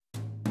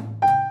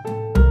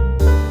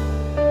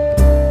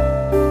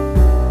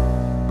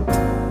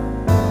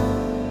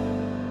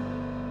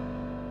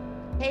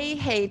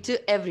hey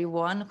to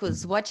everyone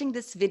who's watching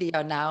this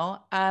video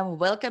now. I'm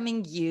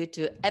welcoming you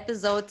to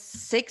episode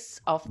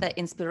 6 of the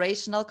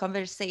Inspirational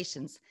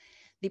Conversations,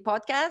 the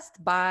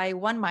podcast by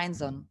One Mind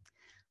Zone.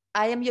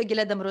 I am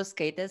Yogila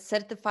Damruskaite,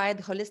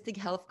 certified holistic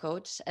health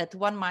coach at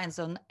One Mind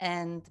Zone,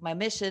 and my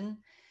mission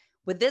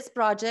with this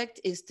project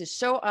is to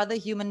show other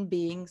human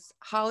beings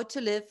how to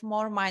live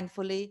more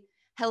mindfully,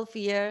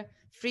 healthier,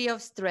 free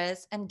of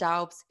stress and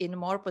doubts, in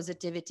more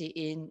positivity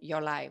in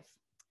your life.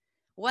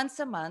 Once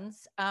a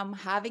month, I'm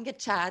having a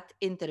chat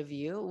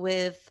interview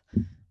with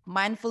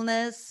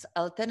mindfulness,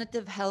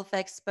 alternative health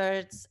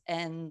experts,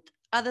 and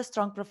other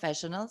strong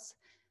professionals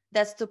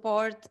that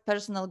support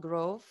personal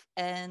growth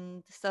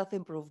and self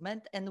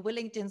improvement and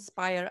willing to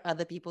inspire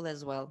other people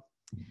as well.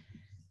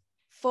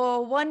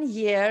 For 1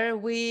 year,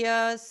 we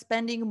are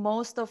spending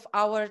most of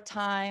our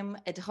time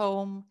at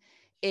home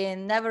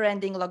in never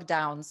ending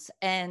lockdowns.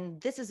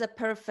 And this is a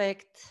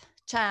perfect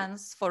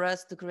chance for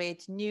us to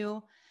create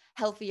new,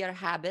 healthier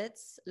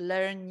habits,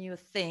 learn new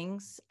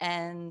things,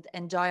 and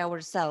enjoy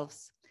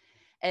ourselves.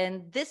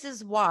 And this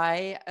is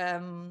why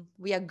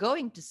we are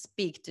going to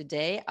speak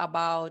today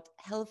about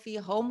healthy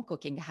home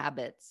cooking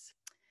habits.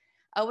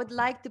 I would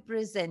like to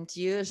present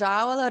you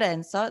João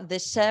Lorenzo, the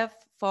chef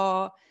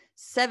for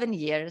 7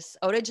 years,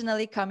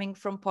 originally coming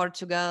from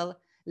Portugal,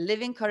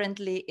 living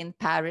currently in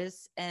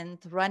Paris, and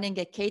running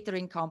a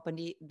catering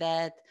company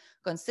that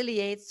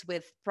conciliates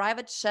with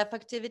private chef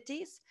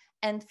activities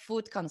and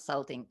food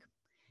consulting.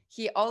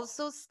 He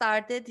also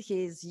started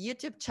his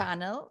YouTube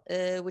channel,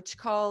 which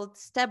called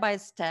Step by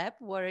Step,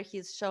 where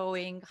he's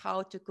showing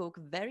how to cook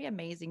very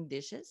amazing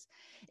dishes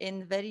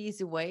in very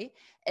easy way.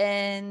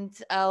 And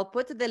I'll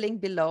put the link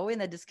below in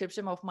the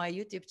description of my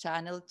YouTube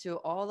channel to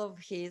all of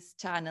his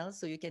channels,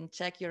 so you can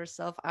check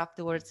yourself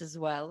afterwards as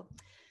well.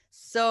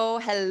 So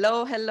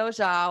hello,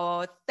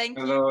 Joao. Thank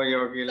you Hello, so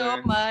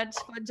Yogile. much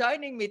for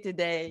joining me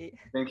today.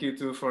 Thank you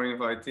too for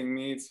inviting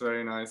me. It's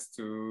very nice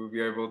to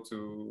be able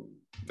to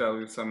tell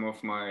you some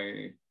of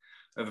my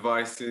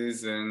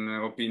advices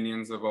and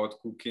opinions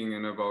about cooking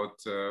and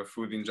about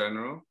food in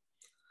general.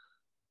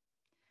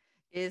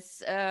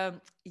 Is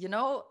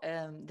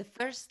the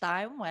first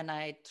time when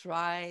I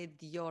tried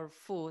your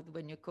food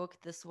when you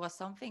cooked, this was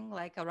something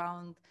like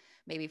around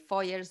maybe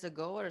 4 years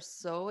ago or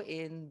so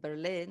in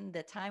Berlin,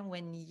 the time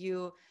when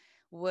you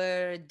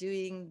were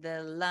doing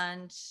the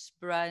lunch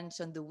brunch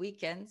on the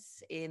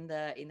weekends in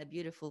a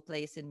beautiful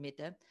place in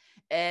Mitte.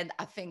 And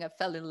I think I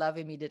fell in love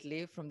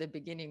immediately from the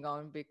beginning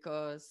on,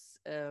 because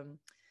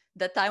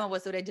that time I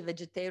was already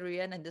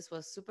vegetarian, and this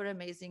was super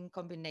amazing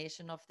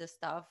combination of the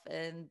stuff.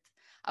 And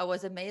I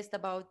was amazed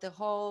about the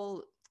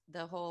whole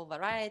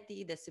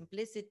variety, the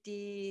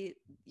simplicity,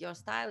 your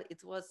style.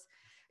 It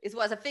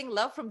was a thing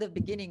love from the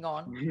beginning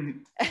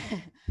on.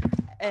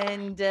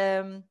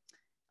 And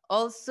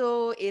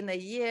also in the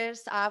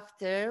years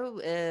after,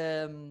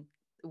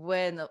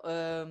 when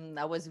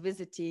I was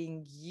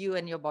visiting you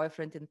and your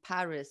boyfriend in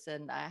Paris,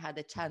 and I had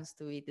a chance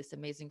to eat this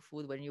amazing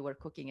food when you were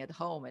cooking at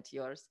home at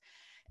yours.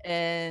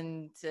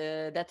 And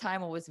that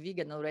time I was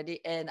vegan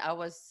already, and I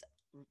was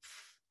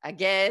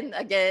again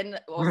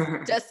was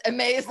just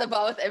amazed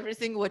about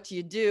everything what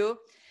you do.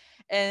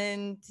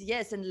 And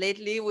yes, and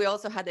lately we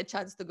also had a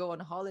chance to go on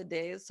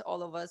holidays,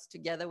 all of us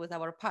together with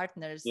our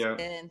partners, Yeah.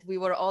 and we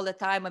were all the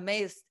time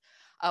amazed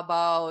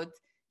about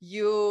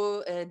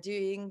you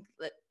doing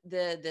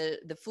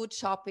the food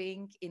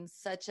shopping in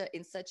such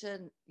a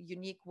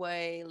unique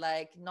way,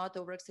 like not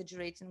over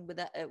exaggerating with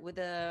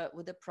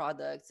the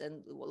products,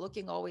 and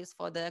looking always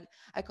for the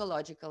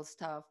ecological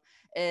stuff.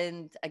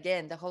 And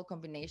again, the whole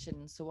combination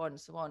and so on and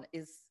so on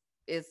is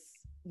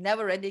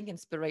never ending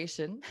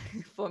inspiration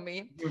for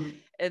me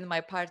and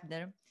my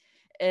partner.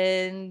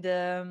 And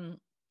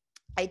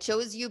I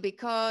chose you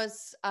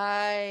because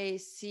I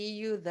see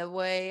you the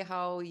way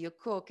how you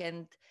cook,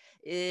 and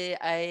uh,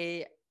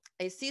 I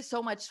I see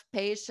so much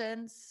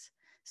patience,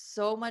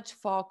 so much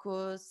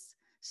focus,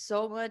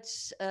 so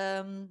much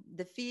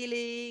the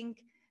feeling,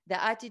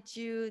 the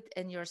attitude,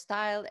 and your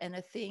style. And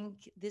I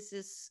think this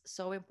is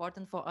so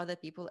important for other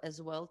people as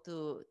well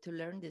to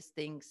learn these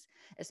things,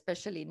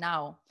 especially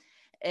now.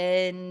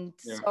 And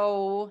Yeah.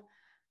 so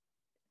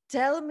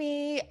tell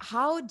me,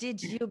 how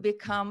did you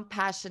become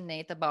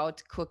passionate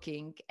about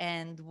cooking,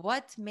 and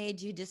what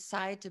made you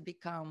decide to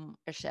become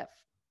a chef?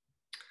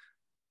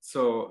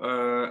 So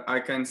I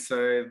can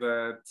say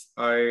that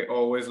I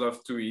always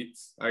loved to eat.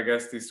 I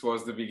guess this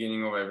was the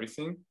beginning of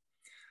everything.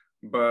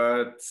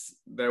 But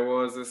there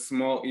was a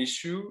small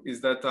issue is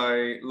that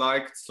I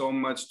liked so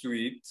much to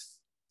eat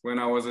when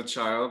I was a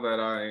child that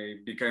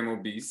I became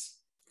obese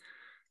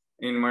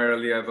in my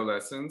early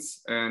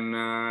adolescence. And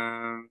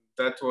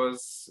that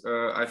was,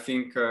 I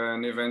think,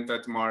 an event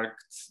that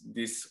marked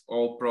this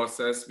whole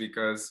process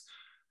because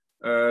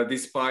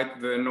despite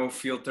the no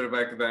filter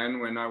back then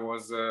when I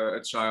was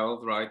a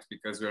child, right?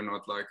 Because we're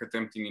not like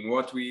attempting in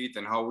what we eat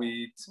and how we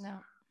eat No.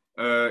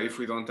 if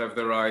we don't have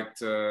the right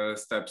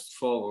steps to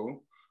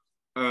follow.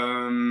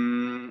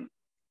 Um,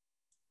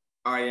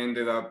 I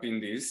ended up in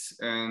this.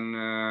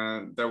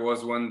 And there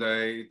was one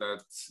day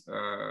that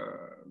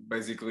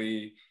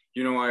basically,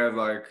 you know, I had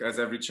like, as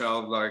every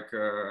child, like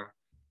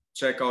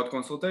checkout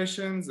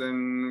consultations,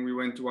 and we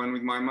went to one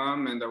with my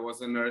mom, and there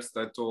was a nurse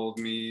that told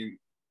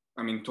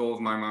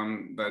my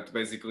mom that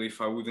basically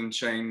if I wouldn't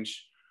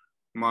change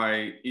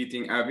my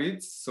eating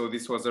habits, so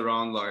this was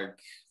around like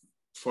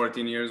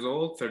 14 years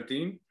old,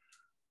 13,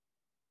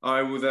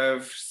 I would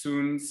have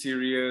soon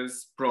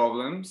serious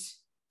problems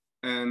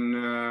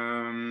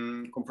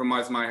and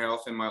compromise my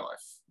health and my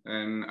life.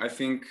 And I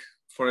think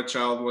for a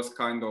child was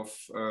kind of,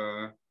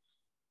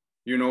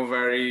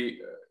 very,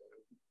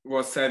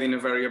 was said in a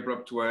very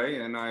abrupt way.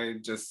 And I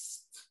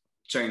just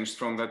changed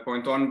from that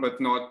point on,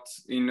 but not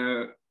in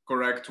a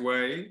correct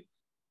way.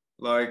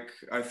 Like,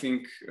 I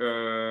think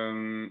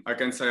I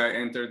can say I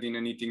entered in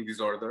an eating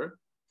disorder,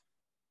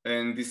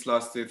 and this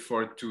lasted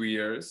for 2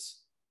 years.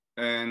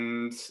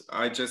 And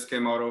I just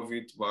came out of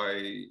it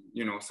by,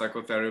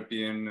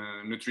 psychotherapy and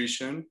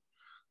nutrition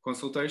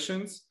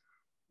consultations.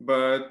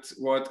 But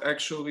what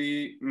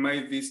actually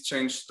made this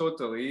change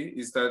totally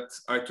is that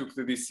I took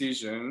the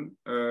decision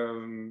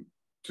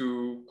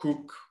to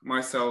cook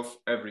myself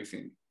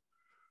everything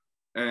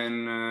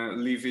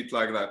and leave it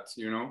like that,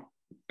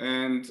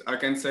 And I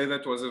can say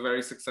that was a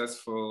very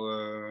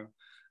successful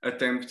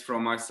attempt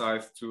from my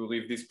side to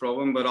leave this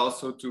problem, but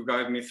also to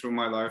guide me through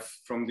my life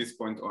from this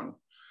point on.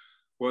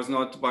 Was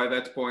not by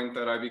that point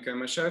that I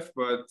became a chef,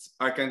 but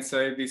I can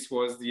say this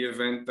was the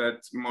event that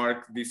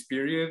marked this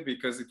period,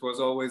 because it was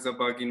always a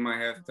bug in my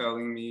head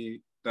telling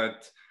me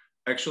that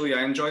actually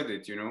I enjoyed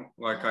it,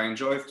 like I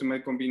enjoyed to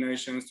make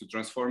combinations, to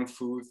transform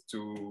food,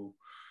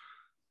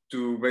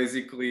 to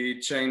basically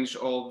change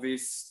all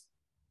this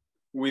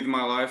with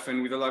my life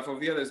and with the life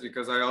of the others,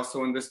 because I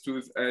also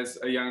understood as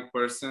a young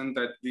person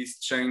that this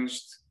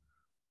changed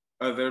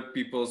other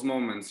people's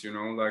moments,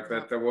 like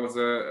that there was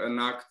an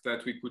act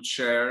that we could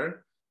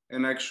share.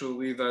 And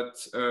actually that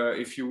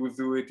if you would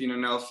do it in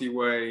an healthy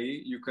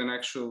way, you can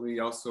actually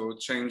also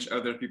change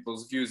other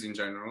people's views in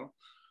general.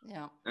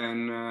 Yeah.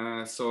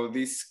 And so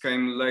this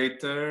came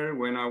later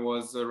when I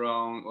was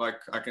around, like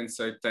I can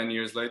say 10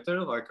 years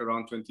later, like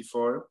around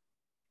 24,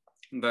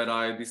 that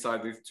I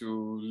decided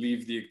to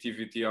leave the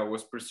activity I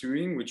was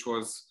pursuing, which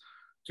was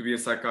to be a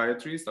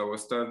psychiatrist. I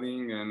was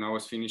studying and I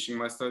was finishing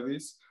my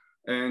studies,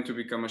 and to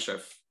become a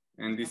chef.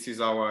 And this is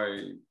how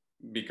I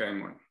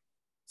became one.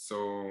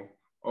 So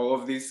all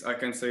of this, I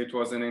can say it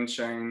was an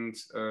enchained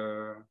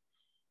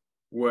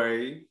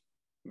way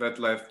that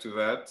led to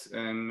that.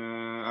 And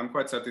I'm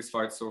quite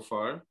satisfied so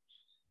far,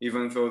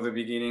 even though the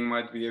beginning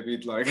might be a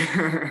bit like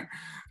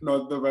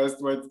not the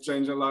best way to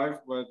change a life,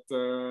 but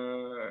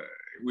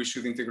we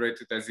should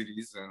integrate it as it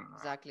is. And,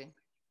 exactly.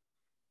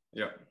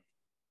 Yeah.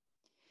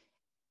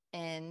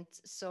 And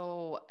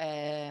so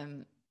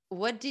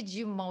what did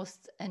you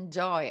most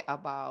enjoy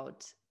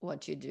about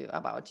what you do,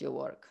 about your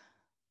work?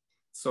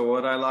 So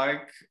what I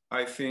like,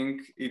 I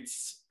think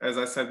it's, as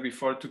I said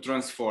before, to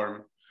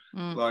transform.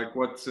 Like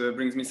what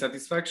brings me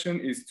satisfaction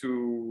is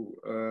to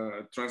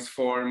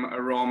transform a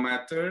raw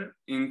matter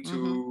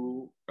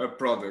into a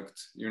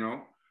product,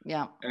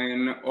 Yeah.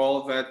 And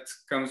all that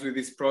comes with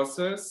this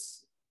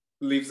process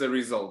leaves a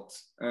result.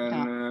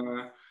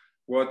 And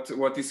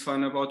what is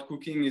fun about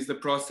cooking is the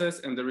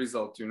process and the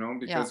result,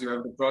 because you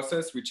have the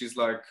process, which is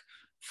like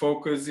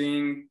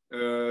focusing,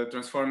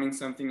 transforming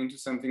something into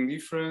something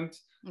different.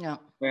 Yeah.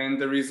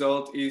 And the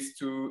result is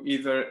to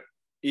either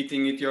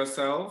eating it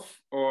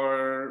yourself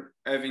or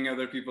having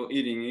other people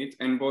eating it,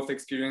 and both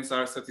experiences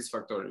are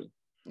satisfactory.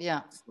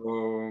 Yeah.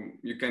 So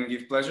you can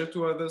give pleasure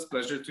to others,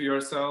 pleasure to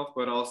yourself,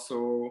 but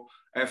also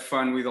have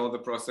fun with all the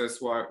process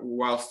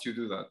whilst you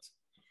do that.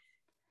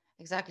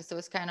 Exactly. So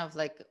it's kind of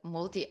like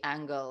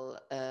multi-angle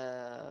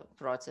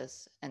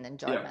process and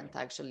enjoyment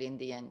actually in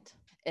the end.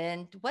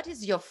 And what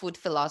is your food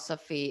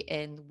philosophy,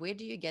 and where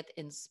do you get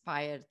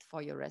inspired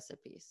for your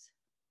recipes?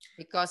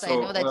 Because I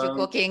know that you're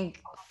cooking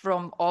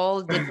from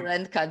all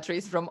different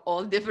countries, from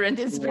all different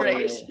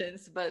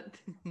inspirations, but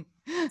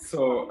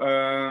so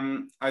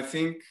I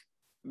think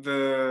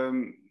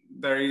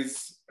there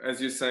is,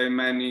 as you say,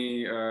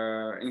 many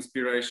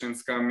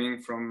inspirations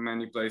coming from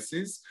many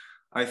places.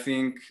 I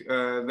think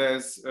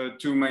there's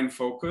two main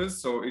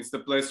focus. So it's the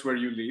place where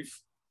you live,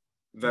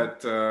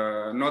 that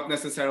not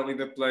necessarily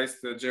the place,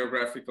 the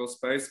geographical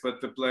space,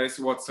 but the place,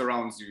 what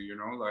surrounds you,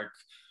 like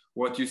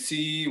what you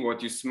see,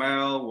 what you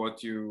smell,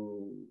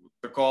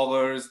 the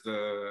colors,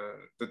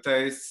 the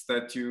tastes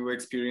that you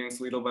experience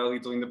little by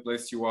little in the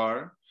place you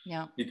are.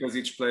 Yeah. Because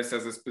each place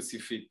has a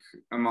specific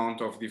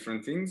amount of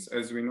different things,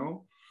 as we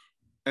know.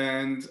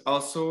 And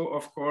also,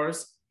 of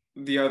course,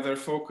 the other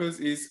focus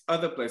is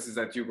other places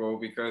that you go,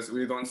 because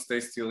we don't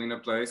stay still in a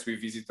place, we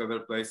visit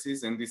other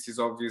places. And this is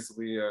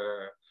obviously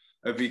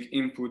a big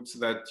input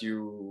that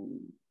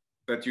you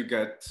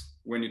get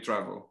when you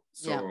travel.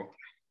 So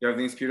you have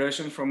the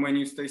inspiration from when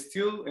you stay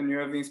still, and you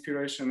have the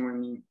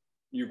inspiration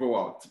you go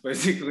out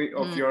basically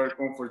of your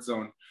comfort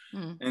zone.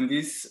 And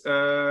this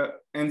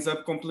ends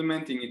up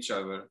complementing each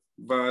other.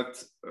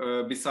 But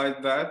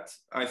beside that,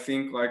 I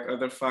think like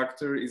other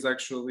factor is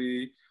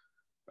actually,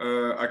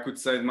 I could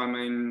say my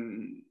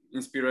main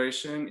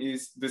inspiration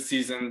is the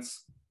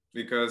seasons,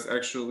 because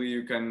actually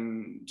you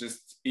can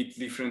just eat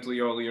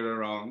differently all year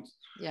around.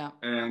 Yeah.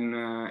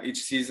 And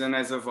each season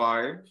has a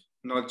vibe,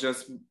 not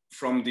just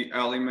from the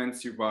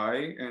elements you buy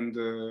and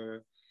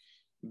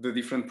the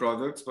different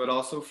products, but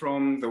also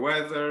from the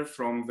weather,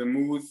 from the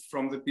mood,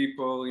 from the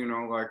people. You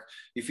know, like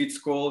if it's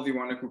cold, you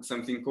want to cook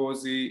something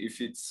cozy.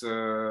 If it's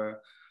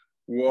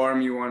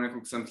warm, you want to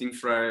cook something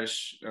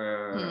fresh.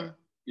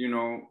 You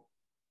know,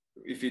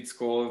 if it's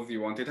cold,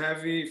 you want it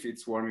heavy. If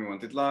it's warm, you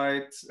want it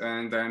light.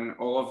 And then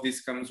all of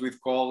this comes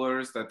with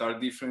colors that are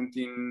different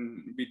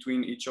in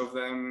between each of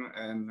them.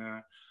 And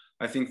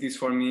I think this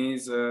for me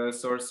is a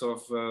source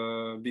of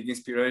big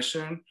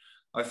inspiration.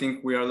 I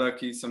think we are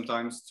lucky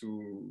sometimes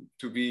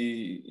to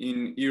be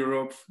in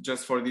Europe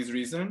just for this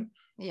reason,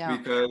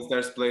 because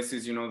there's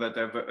places, you know, that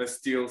have a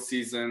still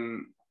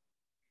season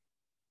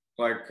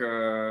like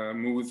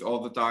mood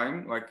all the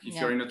time. Like if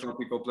you're in a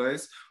tropical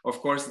place, of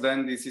course,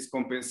 then this is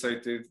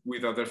compensated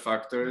with other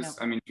factors.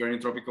 I mean, if you're in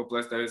a tropical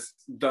place, there's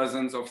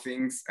dozens of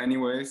things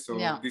anyway, so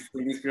this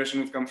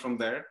inspiration would come from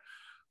there.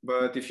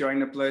 But if you're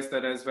in a place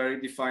that has very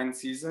defined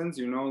seasons,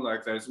 you know,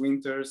 like there's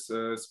winters,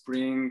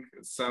 spring,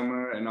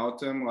 summer, and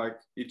autumn, like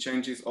it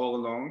changes all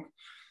along.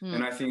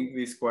 And I think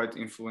this quite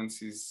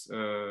influences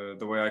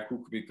the way I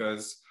cook,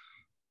 because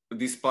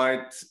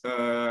despite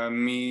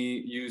me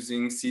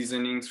using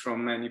seasonings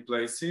from many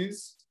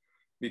places,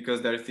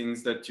 because there are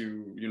things that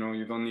you know,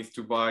 you don't need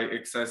to buy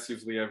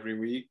excessively every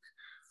week.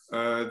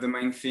 The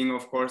main thing,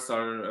 of course,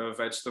 are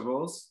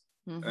vegetables.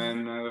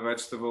 And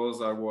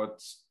vegetables are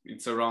what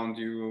it's around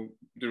you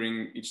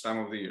during each time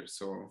of the year.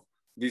 So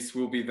this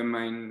will be the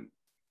main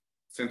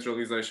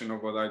centralization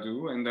of what I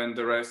do, and then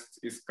the rest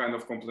is kind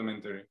of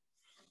complementary.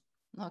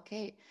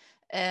 Okay.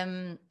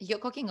 You're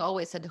cooking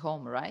always at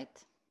home, right?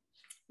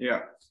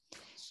 Yeah.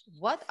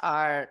 What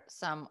are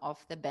some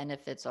of the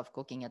benefits of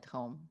cooking at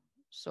home?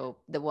 So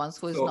the ones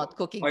who is not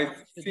cooking. I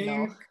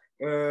think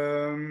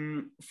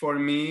for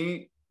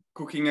me,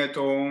 cooking at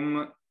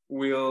home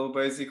will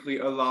basically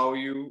allow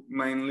you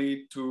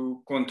mainly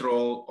to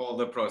control all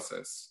the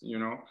process, you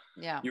know?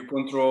 You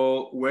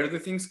control where the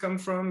things come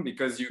from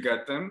because you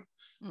get them.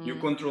 You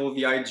control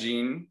the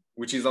hygiene,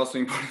 which is also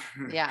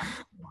important.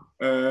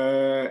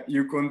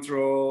 You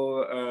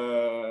control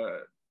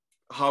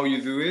how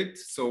you do it,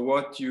 so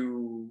what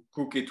you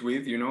cook it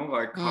with, you know,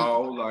 like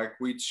how, like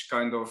which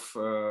kind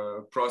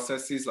of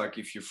processes, like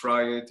if you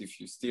fry it, if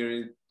you steer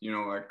it, you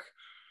know, like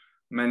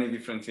many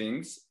different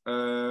things.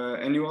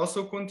 And you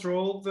also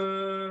control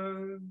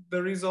the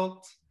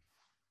result,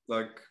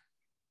 like,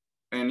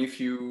 and if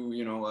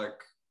you know, like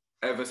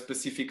have a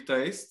specific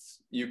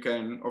taste, you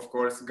can of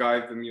course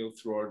guide the meal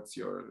towards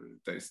your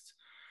taste.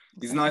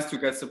 It's nice to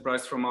get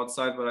surprised from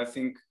outside, but I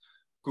think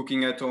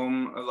cooking at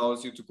home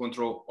allows you to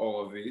control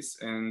all of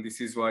this, and this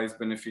is why it's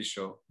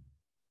beneficial.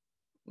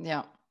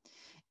 Yeah,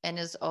 and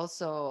it's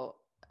also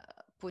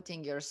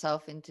putting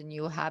yourself into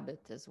new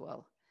habit as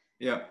well.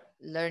 Yeah,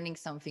 learning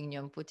something new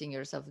and putting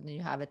yourself in a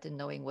new habit and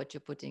knowing what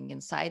you're putting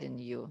inside in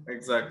you.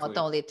 Exactly. Not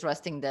only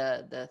trusting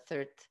the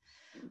third.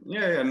 No,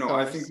 source.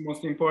 I think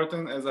most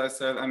important, as I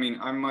said, I mean,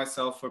 I'm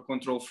myself a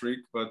control freak,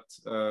 but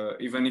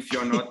even if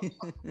you're not,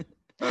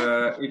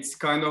 it's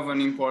kind of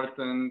an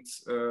important,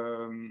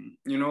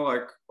 you know,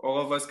 like all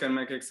of us can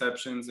make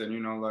exceptions and, you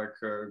know, like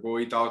go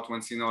eat out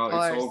once in a while.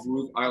 It's all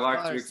good. I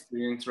like to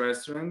experience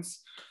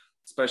restaurants,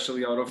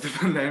 especially out of the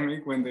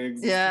pandemic when they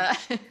exist. Yeah.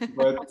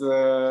 But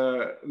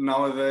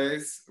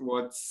nowadays,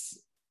 what's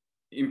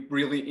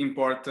really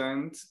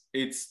important,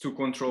 it's to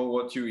control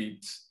what you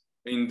eat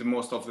in the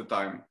most of the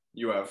time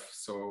you have.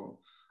 So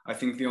I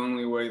think the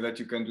only way that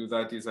you can do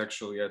that is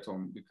actually at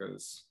home,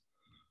 because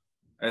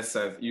as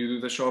said, you do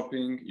the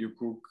shopping, you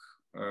cook.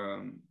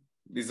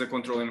 This is a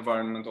controlled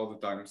environment all the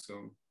time.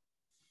 So,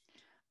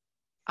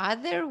 are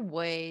there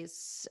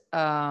ways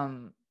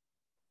to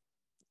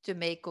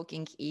make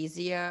cooking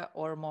easier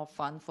or more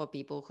fun for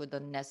people who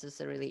don't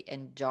necessarily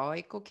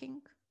enjoy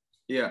cooking?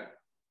 Yeah,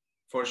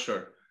 for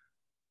sure.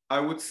 I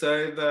would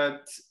say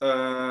that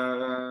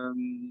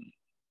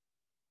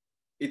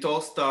it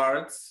all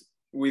starts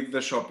with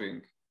the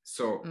shopping.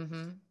 So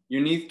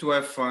you need to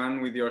have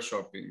fun with your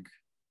shopping.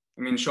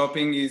 I mean,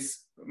 shopping is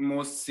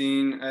most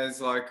seen as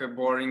like a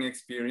boring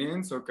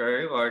experience,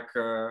 okay? Like,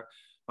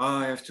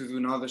 I have to do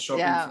another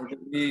shopping for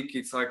the week.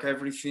 It's like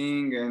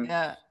everything.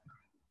 And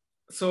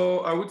so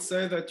I would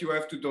say that you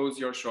have to dose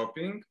your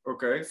shopping,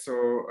 okay? So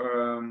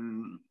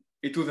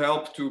it would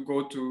help to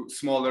go to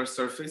smaller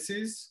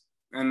surfaces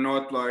and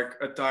not like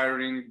a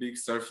tiring big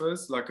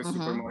surface like a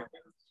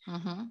supermarket.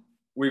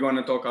 We're going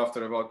to talk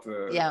after about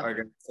I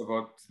guess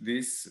about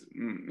this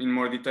in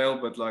more detail,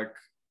 but like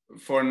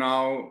for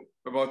now,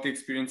 about the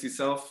experience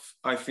itself,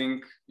 I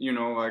think, you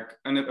know, like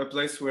a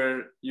place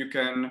where you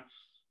can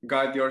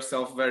guide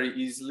yourself very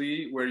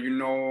easily, where you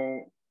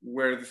know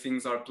where the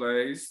things are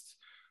placed,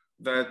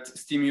 that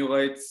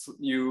stimulates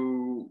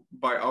you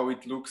by how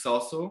it looks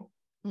also.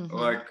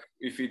 Like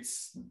if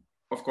it's,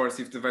 of course,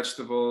 if the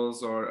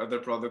vegetables or other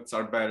products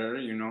are better,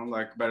 you know,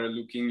 like better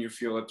looking, you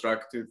feel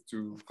attracted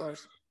to, of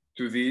course,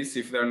 to this.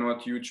 If they're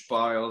not huge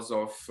piles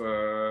of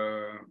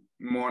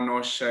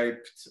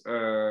mono-shaped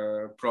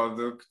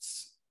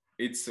products,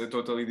 it's a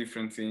totally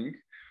different thing.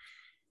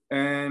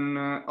 And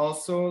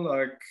also,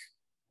 like,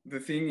 the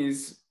thing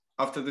is,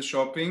 after the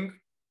shopping,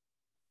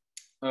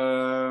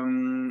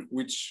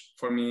 which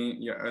for me,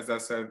 yeah, as I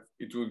said,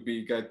 it would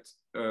be get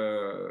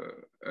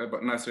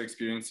a nicer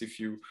experience if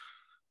you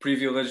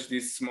privilege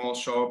these small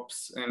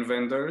shops and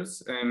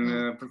vendors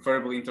and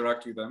preferably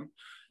interact with them.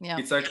 yeah,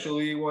 It's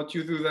actually what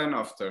you do then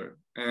after.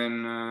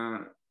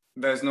 And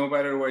there's no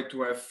better way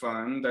to have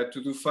fun than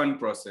to do fun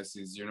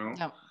processes, you know?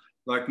 yeah.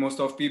 Like most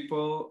of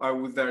people, I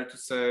would dare to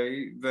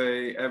say,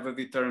 they have a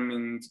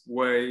determined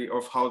way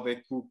of how they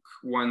cook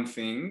one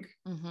thing.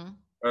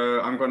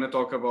 I'm going to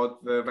talk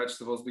about the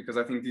vegetables because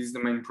I think this is the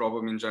main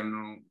problem in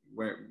general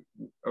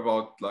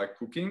about like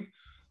cooking,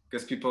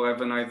 because people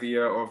have an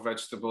idea of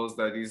vegetables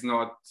that is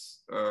not,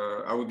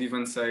 I would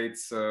even say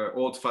it's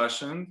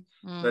old-fashioned,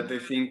 that they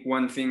think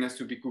one thing has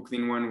to be cooked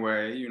in one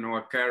way. You know,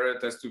 a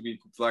carrot has to be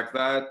cooked like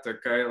that, a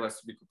kale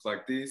has to be cooked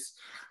like this.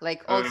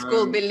 Like old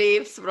school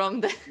beliefs from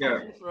the yeah.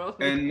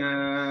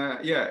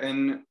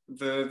 And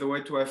the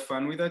way to have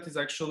fun with that is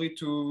actually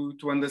to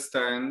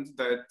understand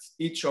that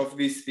each of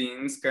these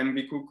things can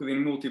be cooked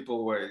in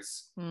multiple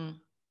ways.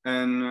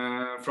 And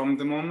from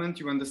the moment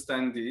you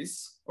understand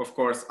this, of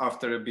course,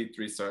 after a bit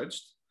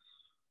researched,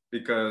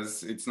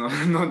 because it's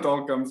not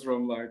all comes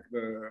from like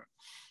the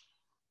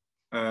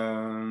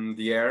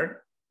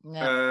air.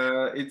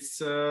 It's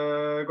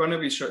gonna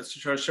be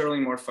surely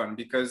more fun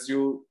because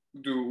you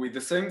do with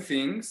the same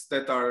things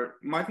that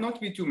might not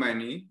be too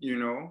many, you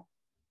know,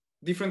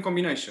 different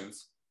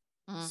combinations.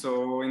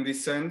 So in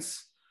this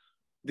sense,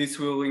 this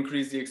will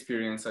increase the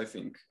experience, I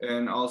think.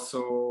 And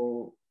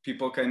also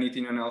people can eat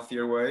in a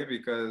healthier way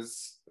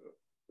because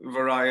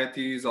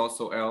variety is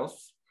also health.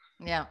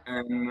 Yeah.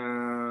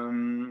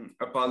 And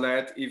a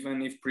palette,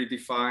 even if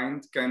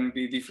predefined, can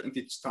be different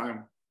each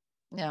time.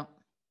 Yeah.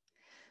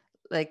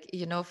 Like,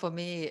 you know, for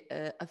me,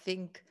 I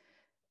think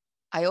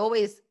I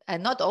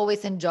not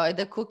always enjoy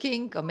the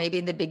cooking, or maybe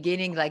in the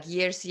beginning, like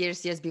years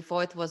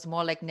before, it was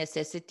more like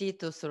necessity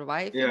to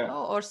survive, you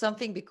know, or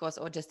something, because,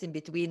 or just in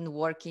between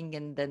working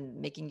and then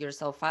making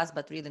yourself fast,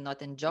 but really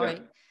not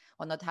enjoying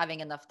or not having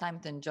enough time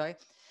to enjoy.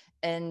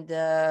 And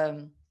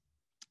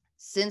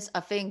since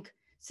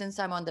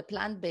I'm on the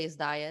plant-based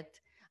diet,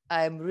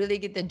 I'm really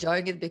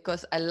enjoying it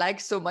because I like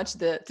so much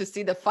to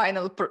see the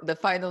final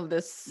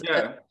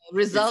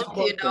result,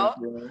 you know.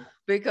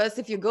 Because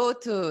if you go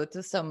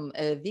to some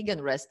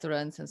vegan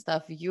restaurants and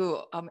stuff,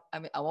 I'm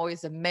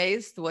always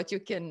amazed what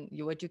you can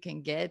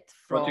get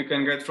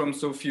from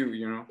so few,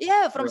 you know.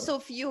 Yeah, from so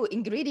few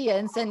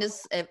ingredients. And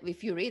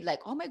if you read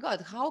like, oh my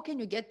God, how can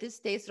you get this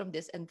taste from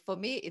this? And for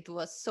me, it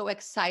was so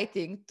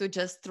exciting to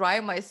just try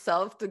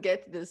myself to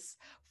get this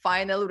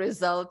final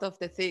result of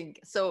the thing.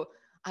 So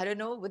I don't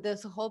know, with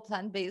this whole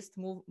plant-based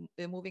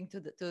moving to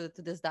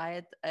this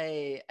diet,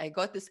 I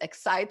got this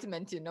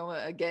excitement, you know,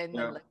 again,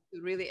 and like to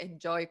really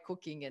enjoy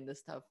cooking and the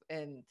stuff.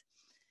 And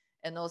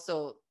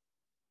also,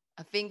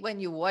 I think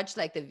when you watch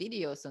like the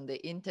videos on the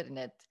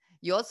internet,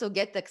 you also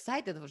get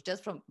excited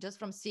just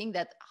from seeing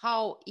that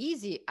how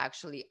easy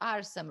actually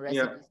are some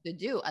recipes to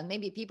do. And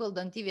maybe people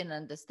don't even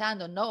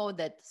understand or know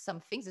that some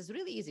things is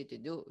really easy to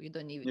do. You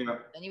don't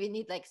even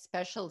need like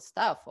special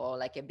stuff or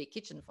like a big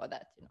kitchen for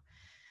that, you know.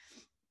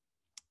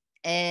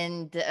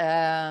 And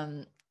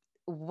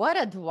what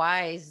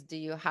advice do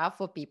you have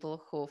for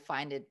people who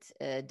find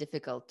it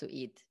difficult to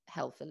eat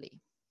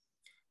healthily?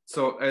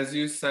 So as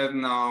you said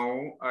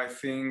now, I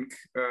think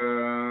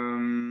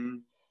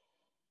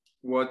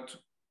what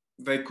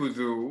they could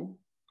do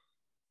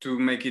to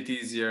make it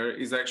easier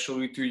is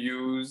actually to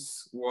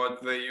use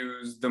what they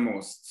use the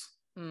most,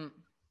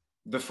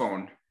 the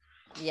phone.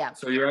 Yeah.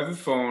 So you have a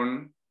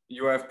phone,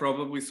 you have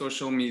probably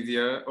social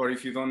media, or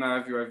if you don't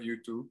have, you have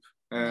YouTube.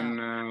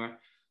 And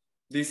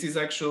this is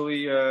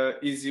actually an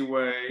easy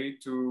way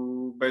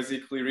to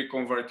basically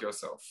reconvert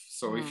yourself.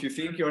 So if you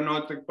think you're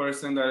not a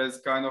person that has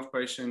kind of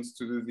patience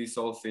to do these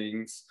all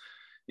things,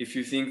 if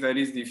you think that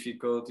is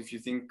difficult, if you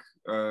think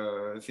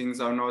things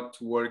are not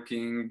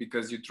working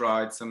because you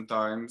tried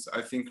sometimes,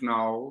 I think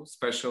now,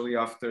 especially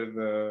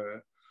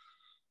after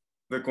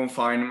the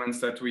confinements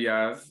that we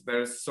have,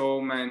 there's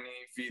so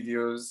many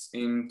videos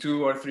in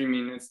 2 or 3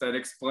 minutes that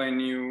explain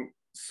you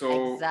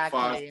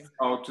fast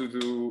how to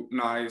do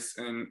nice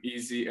and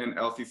easy and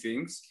healthy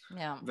things,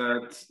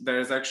 that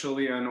there's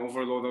actually an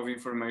overload of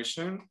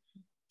information.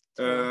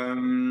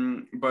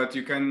 But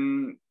you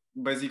can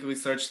basically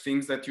search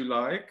things that you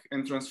like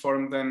and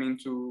transform them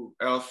into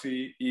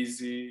healthy,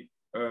 easy,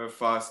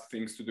 fast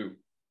things to do.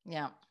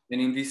 Yeah. And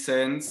in this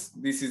sense,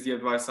 this is the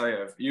advice I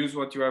have. Use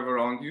what you have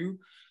around you.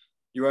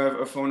 You have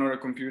a phone or a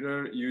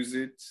computer, use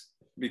it,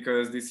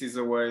 because this is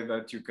a way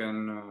that you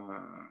can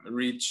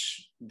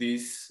reach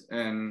this.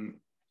 And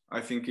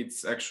I think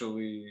it's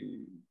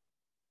actually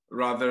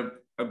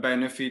rather a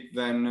benefit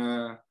than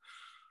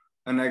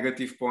a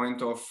negative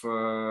point of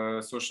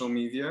social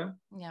media.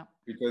 Yeah.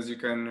 Because you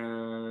can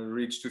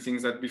reach to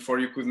things that before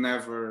you could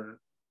never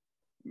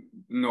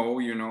know,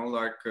 you know,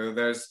 like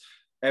there's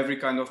every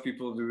kind of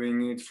people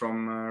doing it,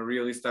 from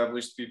really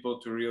established people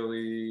to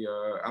really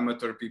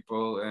amateur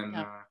people, and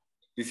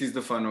this is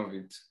the fun of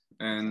it.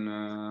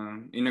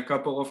 And in a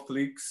couple of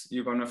clicks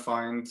you're gonna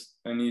find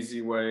an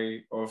easy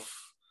way of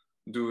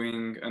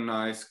doing a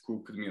nice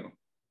cooked meal.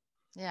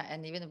 Yeah,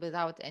 and even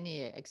without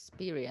any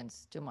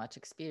experience, too much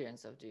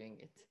experience of doing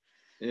it.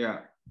 Yeah.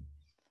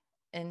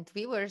 And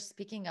we were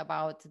speaking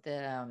about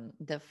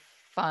the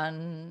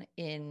fun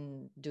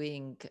in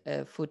doing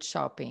food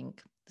shopping.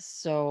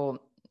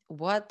 So,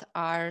 what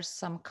are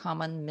some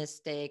common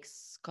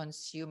mistakes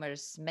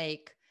consumers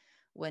make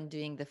when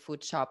doing the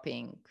food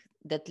shopping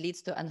that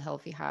leads to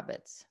unhealthy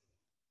habits?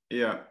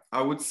 Yeah,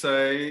 I would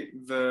say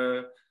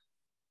the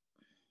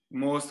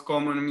most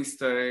common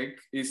mistake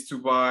is to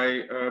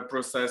buy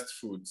processed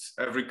foods,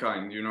 every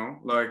kind, you know,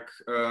 like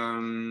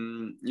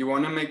you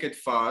want to make it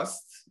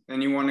fast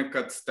and you want to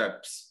cut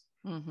steps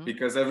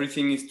because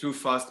everything is too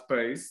fast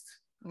paced.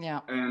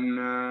 Yeah. And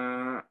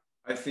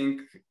I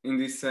think in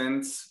this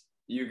sense,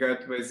 you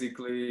get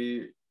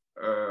basically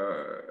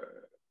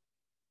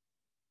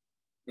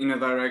in a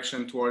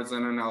direction towards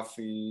an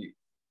unhealthy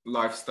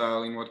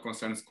lifestyle in what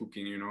concerns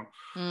cooking, you know,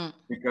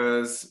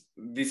 because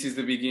this is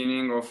the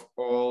beginning of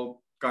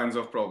all kinds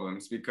of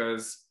problems.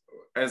 Because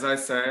as I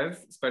said,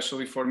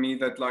 especially for me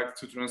that like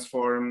to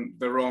transform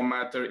the raw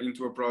matter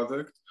into a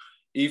product,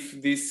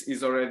 if this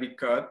is already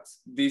cut,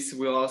 this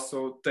will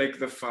also take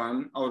the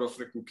fun out of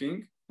the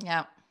cooking.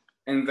 Yeah.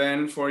 And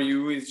then for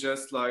you, it's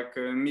just like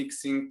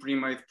mixing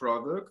pre-made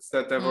products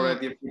that have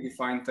already a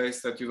predefined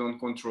taste that you don't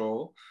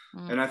control.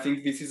 And I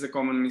think this is a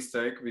common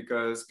mistake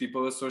because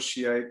people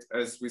associate,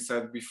 as we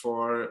said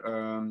before,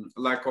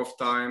 lack of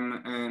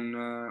time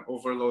and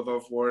overload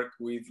of work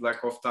with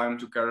lack of time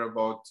to care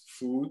about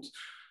food.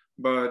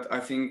 But I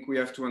think we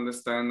have to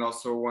understand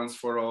also once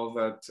for all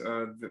that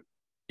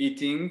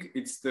eating,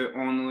 it's the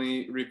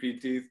only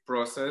repeated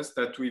process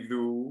that we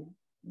do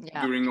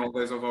during all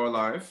days of our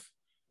life.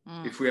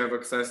 If we have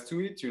access to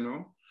it, you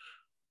know.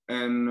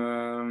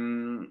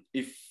 And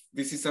if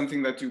this is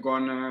something that you're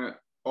gonna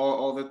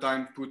all the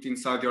time put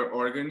inside your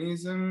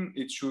organism,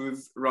 it should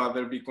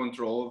rather be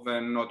controlled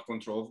than not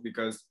controlled,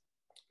 because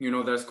you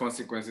know there's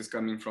consequences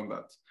coming from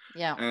that.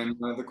 Yeah. And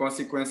the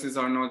consequences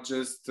are not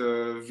just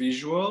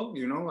visual,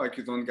 you know, like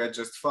you don't get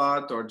just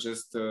fat or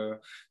just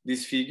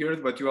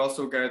disfigured, but you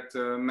also get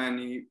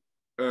many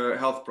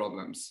health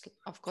problems,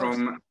 of course,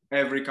 from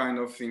every kind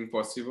of thing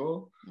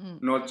possible,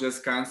 not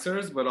just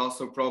cancers, but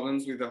also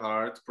problems with the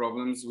heart,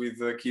 problems with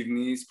the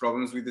kidneys,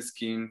 problems with the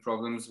skin,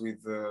 problems with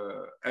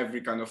every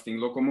kind of thing,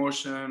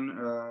 locomotion.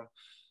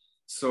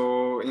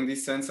 So in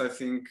this sense, I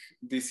think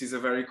this is a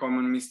very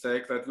common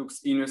mistake that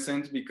looks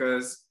innocent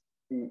because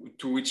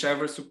to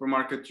whichever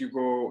supermarket you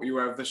go, you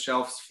have the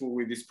shelves full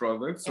with these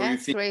products. So you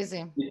think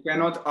crazy. It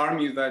cannot harm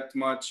you that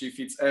much if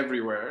it's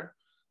everywhere,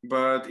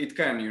 but it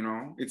can, you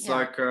know. It's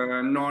like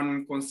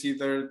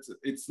non-considered,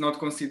 it's not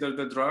considered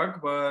a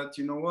drug, but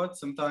you know what?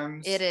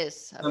 Sometimes it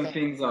is. Some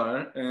things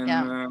are,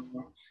 and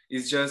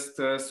it's just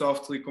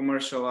softly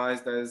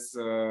commercialized as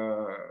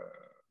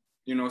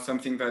you know,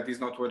 something that is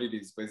not what it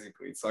is.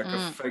 Basically, it's like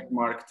a fake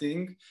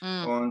marketing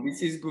on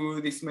this is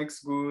good, this makes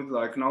good.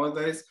 Like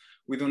nowadays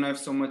we don't have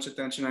so much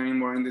attention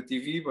anymore in the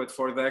TV, but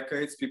for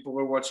decades people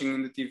were watching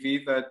in the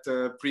TV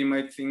that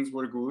pre-made things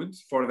were good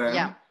for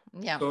them.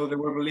 So they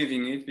were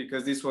believing it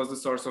because this was the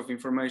source of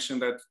information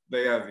that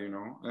they have, you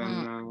know.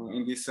 And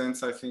in this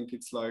sense, I think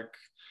it's like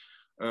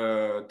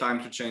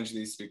time to change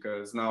this,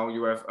 because now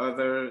you have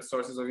other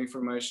sources of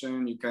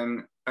information. You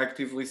can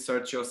actively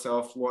search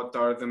yourself what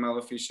are the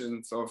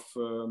maleficence of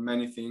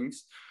many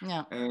things.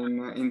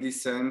 And in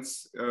this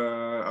sense,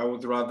 I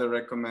would rather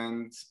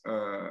recommend,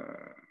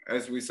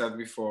 as we said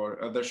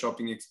before, other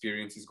shopping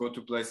experiences. Go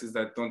to places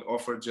that don't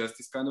offer just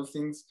these kind of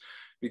things,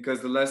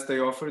 because the less they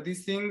offer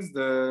these things,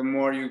 the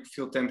more you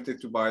feel tempted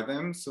to buy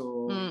them.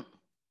 So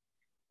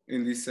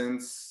in this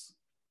sense,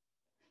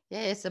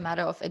 it's a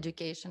matter of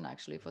education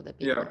actually for the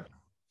people.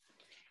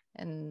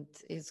 And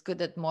it's good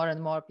that more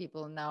and more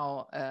people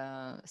now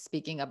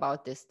speaking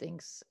about these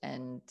things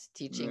and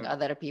teaching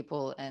other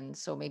people. And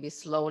so maybe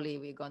slowly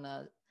we're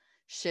gonna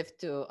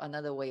shift to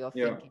another way of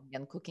thinking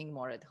and cooking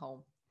more at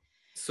home.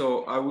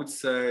 So I would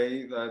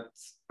say that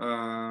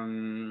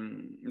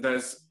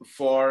there's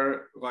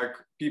four, like,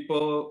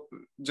 people,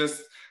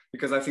 just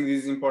because I think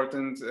this is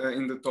important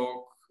in the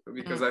talk,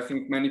 because I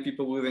think many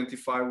people will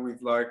identify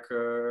with like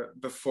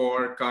the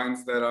four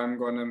kinds that I'm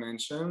gonna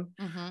mention.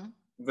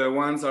 The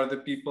ones are the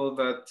people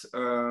that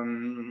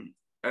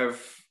have,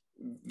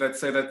 let's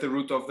say that the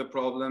root of the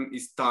problem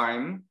is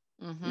time,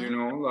 you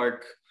know,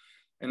 like,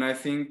 and I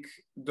think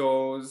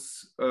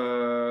those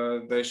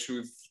they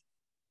should,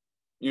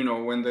 you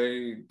know, when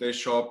they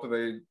shop,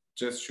 they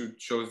just should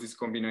choose these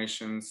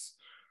combinations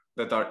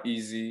that are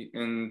easy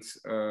and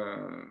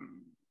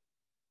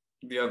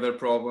the other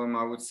problem,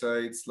 I would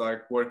say, it's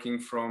like working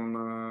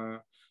from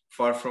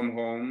far from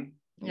home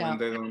when Yeah.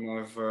 they don't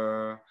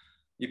have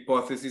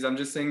hypotheses. I'm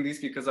just saying this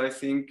because I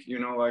think, you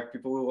know, like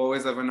people will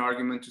always have an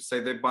argument to say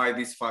they buy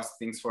these fast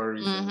things for a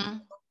reason. Mm-hmm.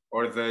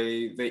 Or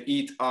they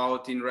eat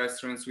out in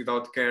restaurants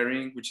without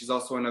caring, which is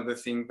also another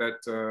thing that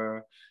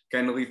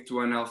can lead to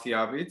unhealthy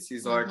habits,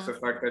 is like the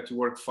fact that you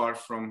work far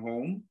from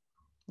home.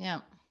 Yeah.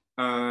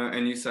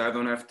 And you say, I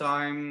don't have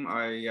time,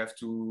 I have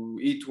to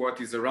eat what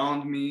is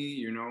around me,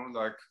 you know,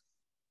 like,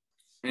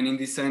 and in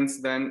this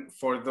sense, then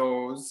for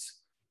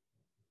those,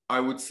 I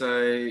would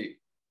say,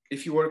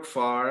 if you work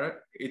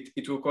far,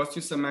 it will cost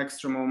you some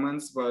extra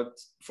moments, but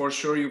for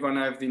sure you're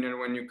gonna have dinner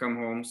when you come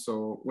home.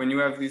 So when you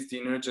have this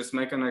dinner, just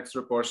make an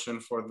extra portion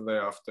for the day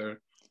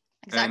after.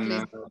 Exactly.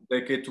 And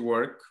take it to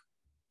work.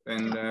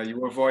 And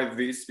you avoid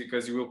this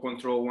because you will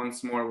control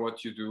once more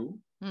what you do,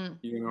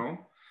 you know.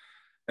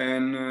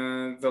 And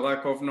the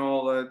lack of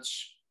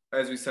knowledge,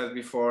 as we said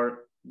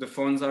before, the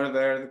phones are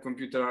there, the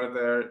computer are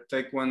there.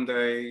 Take one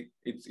day,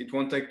 it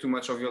won't take too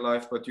much of your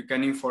life, but you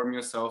can inform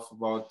yourself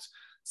about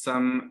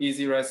some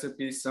easy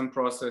recipes, some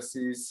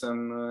processes,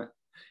 some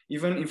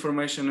even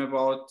information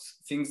about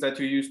things that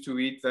you used to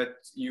eat that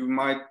you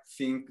might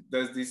think,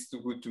 does this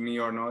too good to me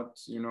or not,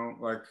 you know,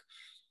 like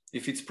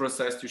if it's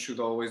processed, you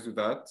should always do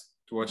that,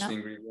 to watch the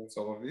ingredients,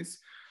 all of this.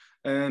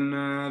 And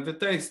the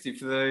taste, if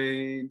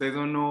they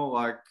don't know,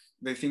 like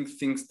they think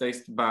things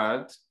taste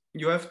bad,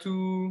 you have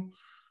to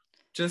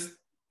just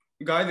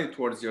guide it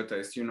towards your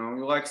taste, you know.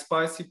 You like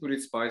spicy, put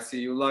it spicy.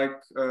 You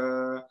like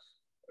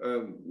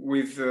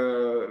with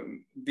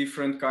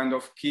different kind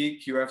of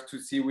kick, you have to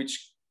see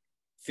which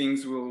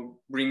things will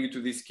bring you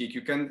to this kick.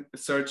 You can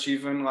search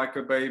even like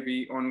a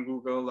baby on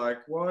Google,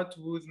 like what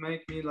would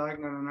make me like,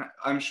 no.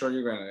 I'm sure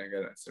you're gonna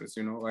get answers,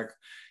 you know, like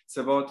it's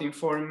about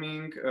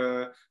informing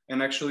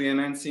and actually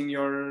enhancing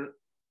your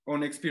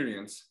own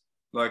experience,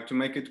 like to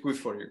make it good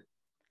for you.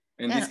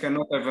 And this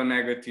cannot have a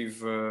negative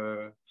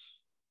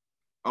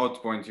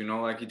outpoint, you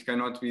know, like it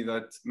cannot be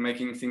that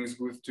making things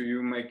good to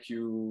you make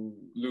you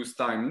lose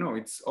time. No,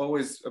 it's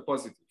always a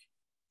positive.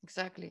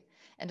 Exactly.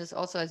 And it's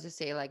also, as you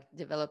say, like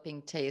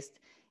developing taste.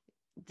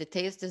 The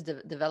taste is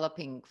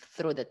developing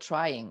through the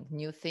trying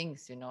new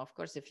things, you know. Of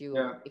course, if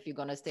you're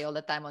gonna stay all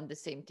the time on the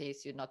same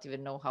taste, you not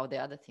even know how the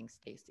other things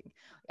tasting.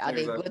 Are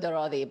they good or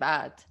are they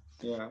bad?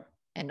 Yeah.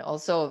 And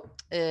also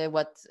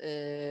what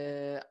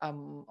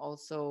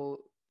also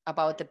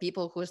about the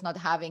people who's not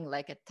having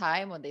like a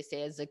time, or they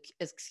say as an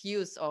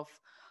excuse of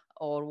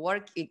or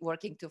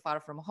working too far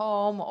from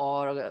home,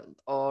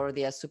 or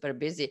they are super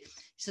busy.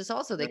 It's just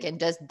also they can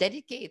just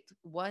dedicate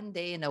one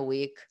day in a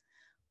week,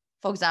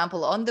 for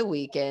example, on the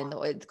weekend,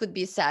 or it could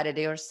be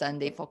Saturday or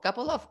Sunday, for a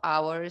couple of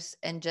hours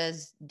and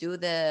just do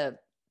the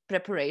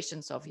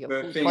preparations of your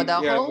food for the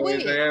whole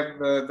week.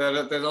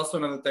 There's also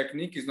another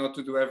technique, is not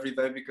to do every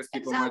day because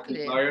people might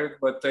be tired,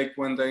 but take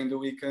one day in the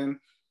weekend,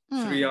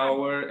 3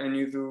 hours, and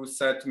you do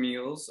set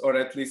meals, or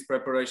at least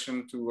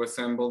preparation to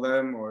assemble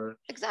them, or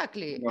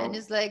exactly. You know, and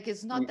it's like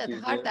it's not that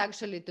hard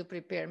actually to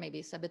prepare. Maybe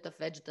it's a bit of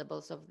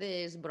vegetables of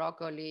this,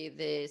 broccoli,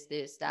 this,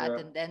 that,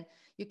 and then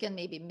you can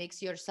maybe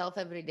mix yourself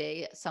every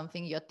day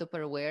something your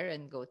Tupperware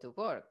and go to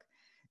work,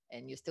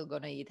 and you're still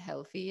gonna eat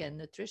healthy and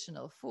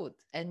nutritional food,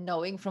 and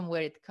knowing from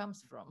where it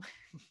comes from.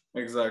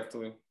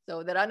 Exactly.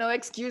 So there are no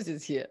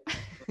excuses here.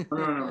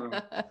 No.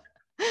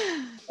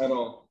 At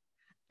all.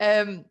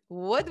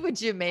 What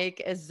would you make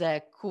as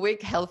a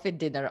quick, healthy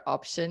dinner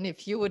option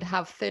if you would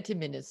have 30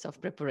 minutes of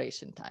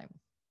preparation time?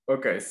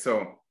 Okay,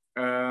 so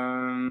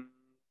I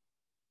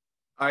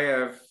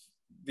have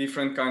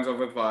different kinds of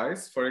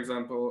advice. For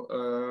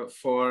example,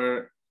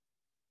 for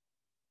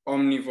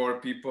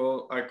omnivore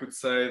people, I could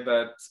say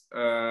that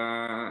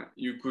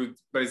you could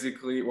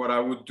basically, what I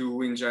would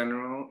do in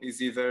general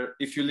is either,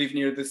 if you live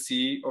near the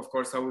sea, of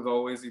course, I would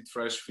always eat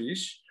fresh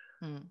fish,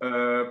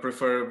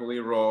 preferably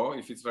raw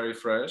if it's very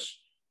fresh.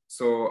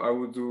 So I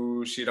would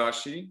do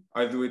shirashi.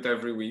 I do it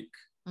every week,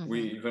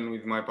 even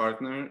with my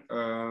partner.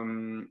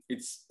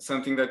 It's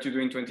something that you do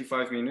in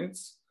 25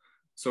 minutes.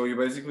 So you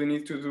basically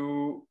need to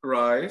do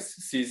rice,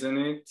 season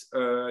it.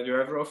 You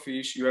have raw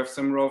fish. You have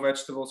some raw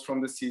vegetables from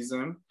the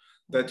season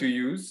that you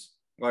use.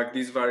 Like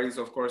this varies,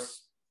 of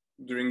course,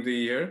 during the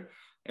year.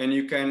 And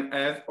you can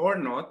add or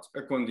not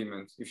a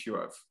condiment if you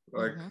have,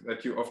 like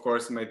that you, of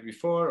course, made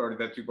before, or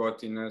that you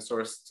got in a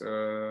sourced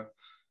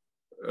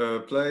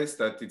place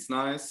that it's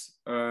nice.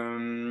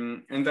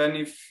 And then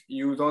if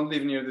you don't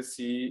live near the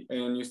sea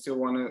and you still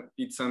want to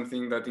eat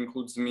something that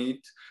includes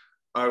meat,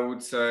 I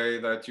would say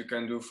that you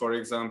can do, for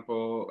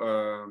example,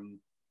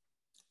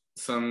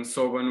 some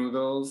soba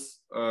noodles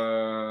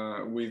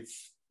with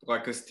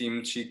like a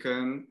steamed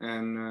chicken.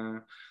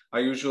 And I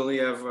usually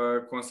have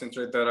a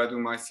concentrate that I do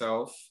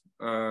myself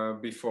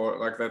before,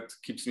 like that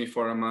keeps me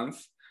for a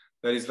month.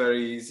 That is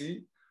very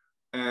easy.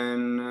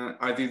 And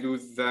I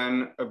dilute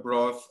then a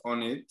broth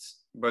on it,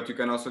 but you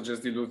can also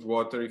just dilute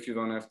water if you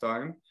don't have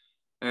time.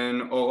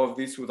 And all of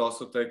this would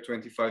also take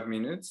 25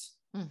 minutes.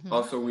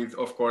 Also with,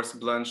 of course,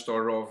 blanched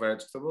or raw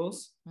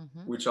vegetables,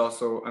 which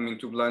also, I mean,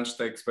 to blanch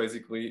takes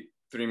basically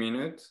 3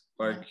 minutes.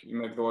 Like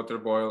you make the water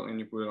boil and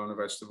you put it on a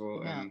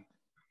vegetable. Yeah. And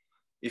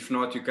if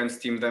not, you can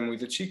steam them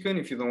with the chicken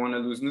if you don't want to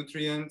lose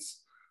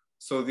nutrients.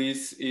 So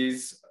this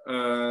is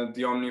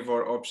the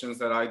omnivore options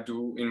that I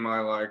do in my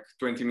like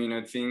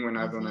 20-minute thing when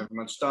I don't have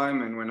much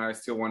time and when I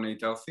still want to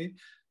eat healthy.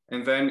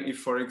 And then if,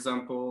 for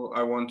example,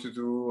 I want to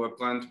do a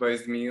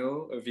plant-based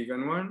meal, a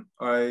vegan one,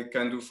 I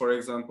can do, for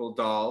example,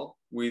 dal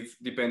with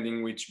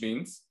depending which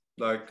beans.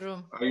 Like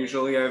True. I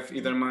usually have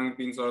either mung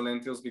beans or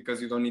lentils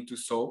because you don't need to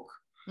soak.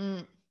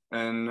 And,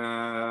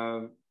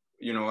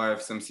 you know, I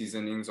have some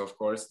seasonings, of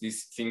course.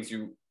 These things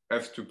you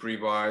have to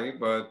pre-buy,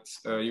 but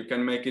you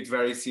can make it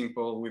very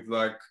simple with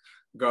like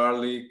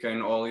garlic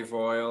and olive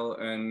oil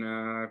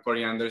and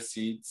coriander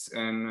seeds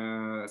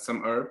and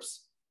some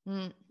herbs.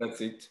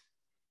 That's it.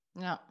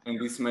 Yeah. And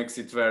this makes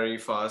it very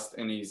fast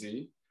and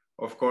easy.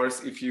 Of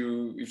course, if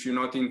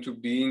you're not into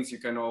beans, you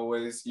can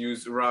always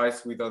use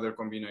rice with other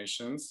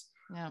combinations.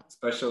 Yeah.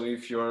 Especially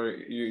if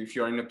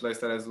you're in a place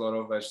that has a lot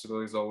of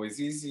vegetables, it's always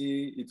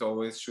easy. It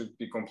always should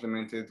be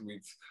complemented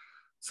with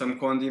some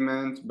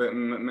condiment, but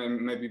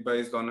maybe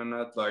based on a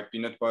nut like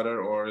peanut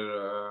butter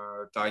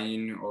or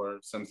tahine or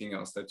something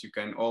else that you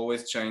can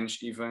always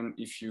change. Even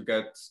if you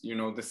get, you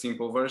know, the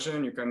simple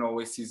version, you can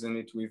always season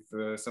it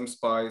with some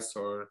spice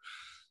or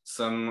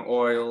some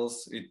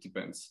oils. It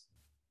depends.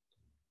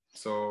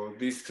 So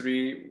these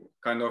three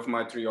kind of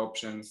my three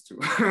options too.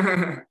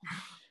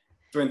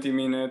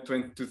 20-minute,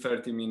 20 to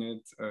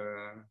 30-minute.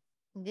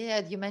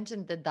 Yeah, you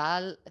mentioned the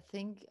dal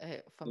thing.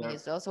 For me,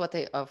 it's also what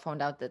I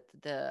found out that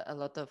a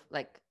lot of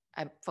like,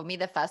 for me,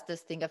 the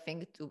fastest thing I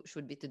think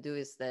should be to do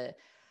is the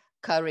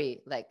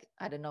curry, like,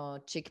 I don't know,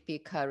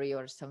 chickpea curry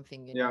or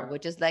something, you know,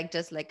 which is like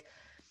just like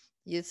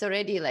it's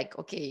already like,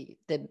 okay,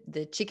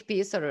 the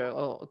chickpeas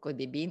or could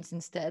be beans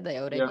instead, they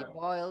already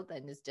boiled,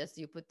 and it's just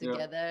you put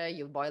together,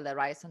 you boil the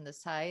rice on the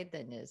side,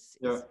 and it's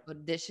the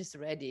dish is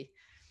ready.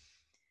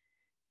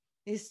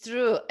 It's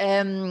true.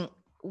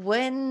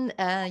 When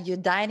you're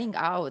dining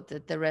out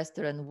at the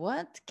restaurant,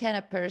 what can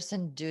a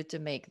person do to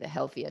make the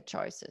healthier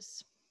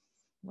choices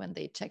when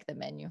they check the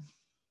menu?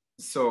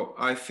 So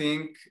I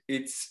think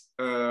it's,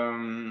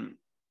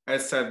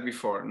 as said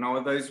before,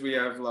 nowadays we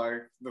have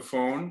like the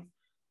phone.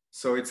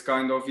 So it's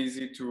kind of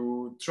easy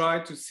to try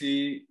to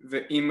see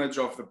the image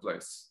of the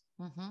place.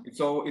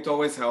 It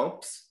always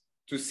helps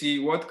to see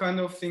what kind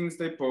of things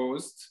they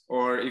post,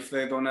 or if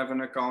they don't have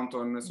an account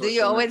on a social Do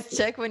you always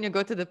check when you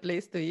go to the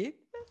place to eat?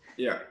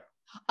 Yeah.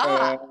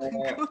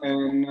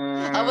 And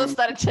I will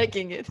start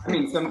checking it. I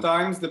mean,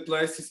 sometimes the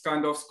place is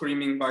kind of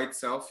screaming by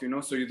itself, you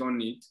know, so you don't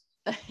need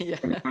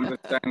to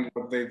understand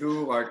what they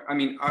do. Like, I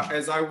mean,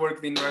 as I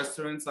worked in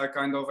restaurants, I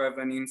kind of have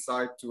an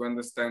insight to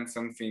understand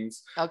some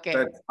things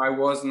that I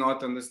was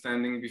not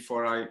understanding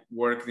before I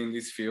worked in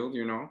this field,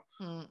 you know.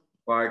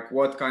 Like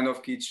what kind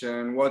of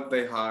kitchen, what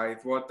they hide,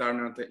 what are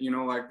not, you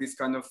know, like these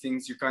kind of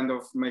things you kind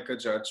of make a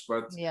judge.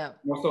 But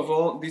most of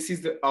all, this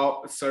is the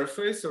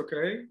surface,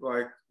 okay?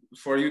 Like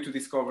for you to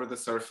discover the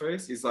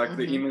surface is like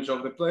the image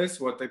of the place,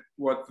 what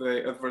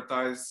they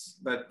advertise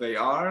that they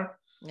are.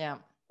 It's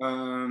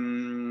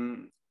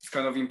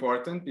kind of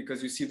important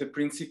because you see the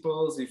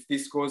principles. If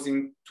this goes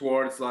in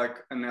towards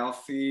like an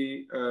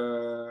healthy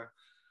or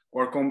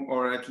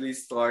at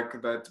least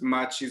like that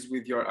matches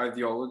with your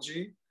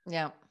ideology.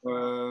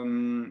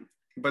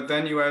 But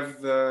then you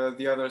have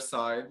the other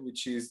side,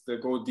 which is the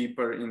go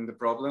deeper in the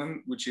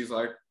problem, which is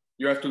like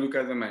you have to look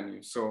at the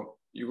menu. So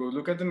you go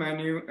look at the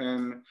menu,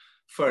 and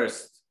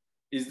first,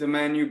 is the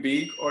menu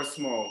big or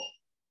small?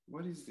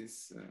 What is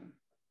this?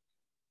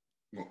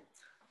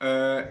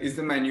 Is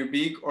the menu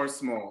big or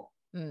small?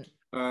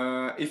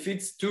 If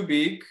it's too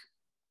big,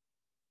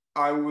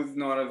 I would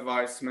not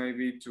advise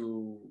maybe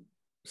to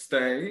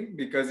stay,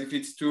 because if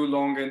it's too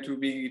long and too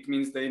big, it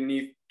means they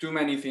need too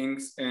many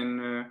things,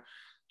 and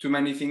too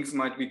many things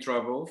might be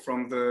trouble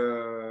from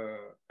the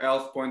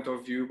health point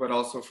of view, but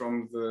also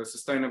from the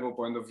sustainable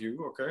point of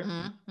view, okay?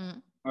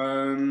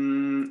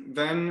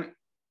 Then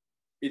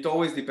it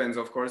always depends,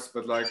 of course,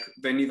 but like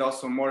they need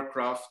also more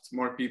craft,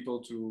 more people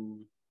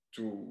to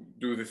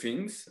do the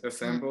things,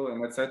 assemble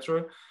and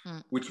etc.,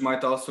 which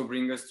might also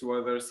bring us to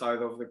other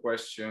side of the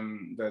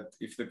question, that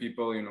if the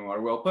people, you know,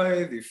 are well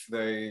paid, if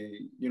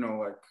they, you know,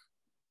 like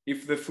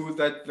if the food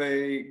that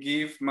they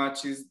give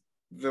matches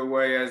the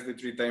way as they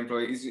treat the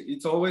employees.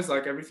 It's always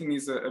like everything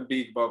is a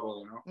big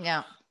bubble, you know.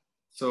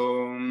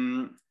 So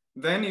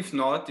then if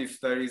not, if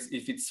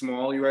it's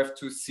small, you have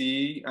to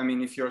see, I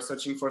mean, if you're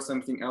searching for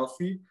something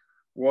healthy,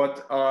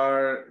 what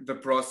are the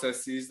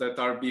processes that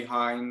are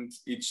behind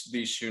each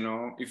dish, you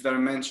know, if they're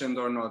mentioned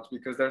or not,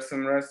 because there's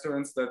some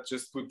restaurants that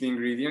just put the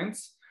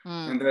ingredients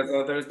and there's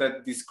others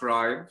that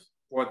describe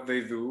what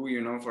they do,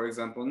 you know, for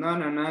example,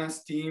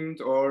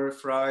 steamed or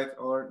fried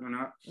or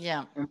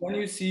and then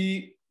you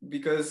see,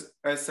 because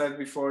as said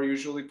before,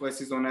 usually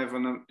places don't have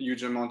a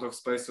huge amount of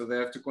space, so they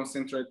have to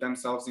concentrate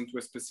themselves into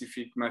a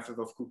specific method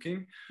of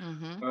cooking.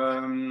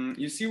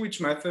 You see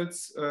which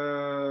methods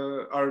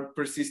are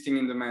persisting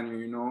in the menu,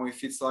 you know,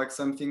 if it's like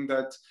something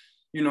that,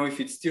 you know, if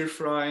it's stir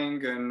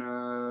frying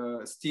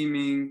and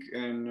steaming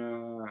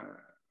and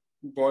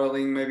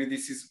boiling, maybe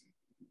this is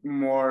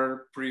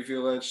more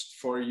privileged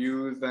for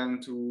you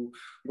than to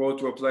go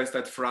to a place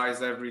that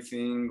fries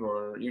everything,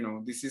 or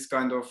this is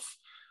kind of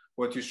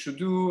what you should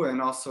do.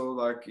 And also,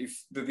 like,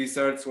 if the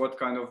desserts, what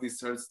kind of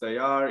desserts they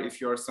are, if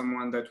you're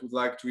someone that would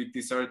like to eat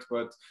dessert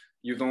but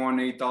you don't want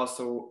to eat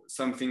also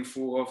something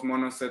full of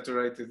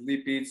monosaturated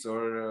lipids,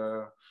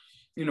 or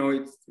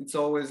it's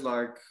always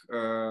like,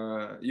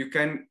 you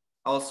can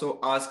also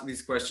ask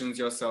these questions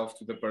yourself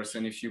to the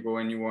person if you go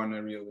and you want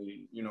to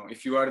really,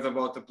 if you heard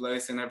about the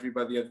place and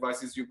everybody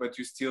advises you, but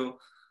you still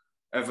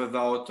have a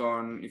doubt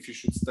on if you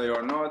should stay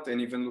or not,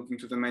 and even looking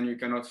to the menu you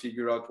cannot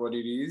figure out what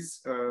it is,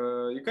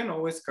 you can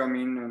always come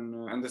in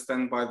and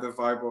understand by the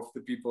vibe of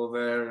the people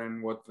there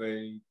and what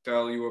they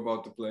tell you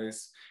about the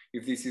place,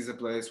 if this is a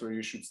place where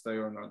you should stay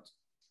or not.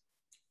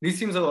 This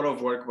seems a lot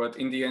of work, but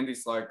in the end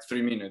it's like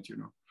 3 minutes.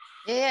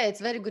 Yeah, it's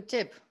a very good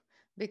tip,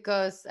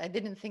 because I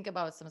didn't think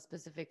about some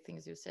specific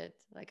things you said.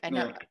 Like, I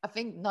know, I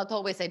think not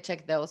always I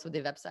check those with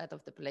the website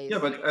of the place. Yeah,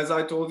 but as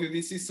I told you,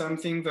 this is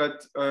something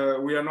that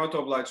we are not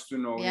obliged to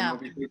know. Yeah,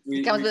 because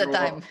it comes with the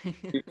time.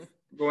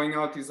 Going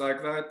out is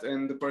like that,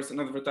 and the person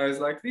advertised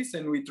like this,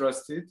 and we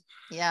trust it.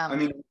 Yeah. I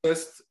mean, I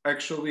just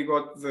actually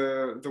got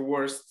the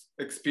worst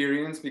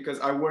experience, because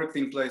I worked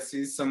in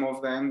places, some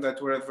of them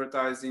that were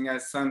advertising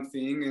as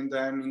something, and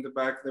then in the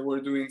back they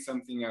were doing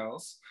something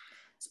else.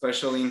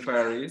 Especially in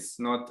Paris,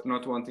 not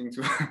wanting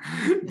to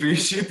be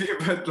shitty,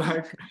 but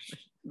like,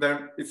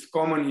 it's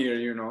common here.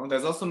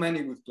 There's also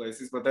many good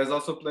places, but there's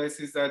also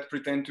places that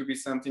pretend to be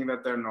something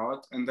that they're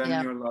not, and then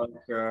you're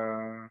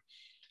like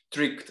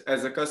tricked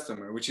as a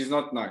customer, which is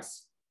not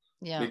nice.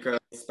 Yeah. Because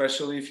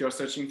especially if you're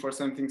searching for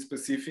something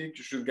specific,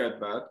 you should get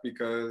that,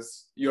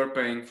 because you're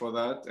paying for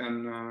that,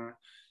 and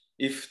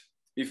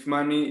if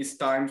money is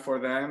time for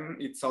them,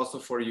 it's also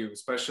for you,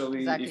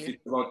 especially if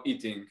it's about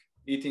eating.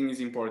 Eating is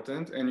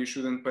important, and you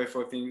shouldn't pay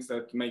for things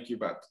that make you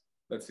bad.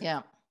 That's it.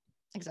 Yeah,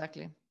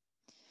 exactly.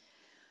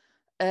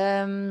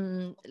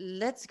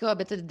 Let's go a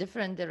bit in a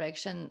different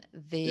direction.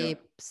 The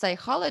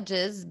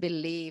psychologists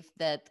believe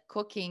that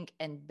cooking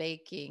and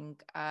baking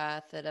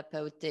are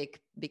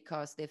therapeutic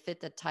because they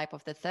fit a type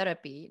of the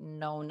therapy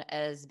known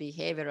as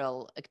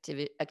behavioral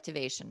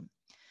activation,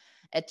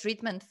 a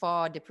treatment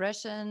for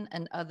depression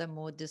and other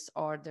mood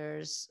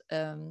disorders.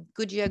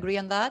 Could you agree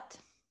on that?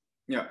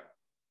 Yeah.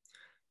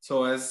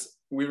 So as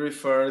I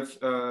referred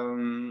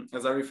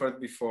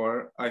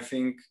before, I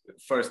think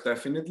first,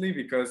 definitely,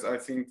 because I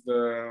think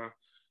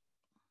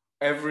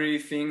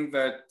everything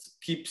that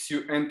keeps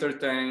you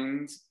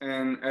entertained,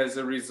 and as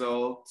a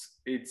result,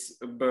 it's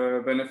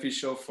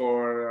beneficial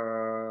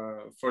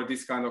for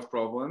these kind of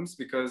problems,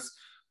 because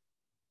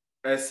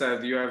as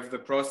said, you have the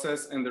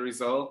process and the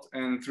result,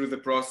 and through the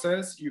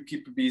process you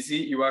keep busy,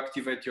 you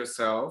activate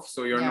yourself,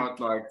 so you're not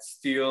like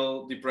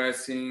still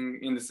depressing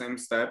in the same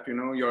step,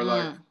 you're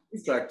like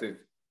distracted.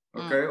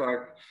 Okay,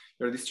 like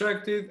you're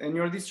distracted, and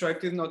you're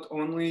distracted not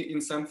only in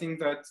something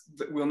that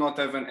will not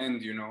have an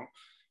end.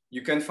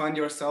 You can find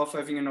yourself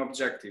having an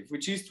objective,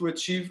 which is to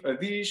achieve a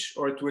dish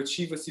or to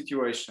achieve a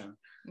situation.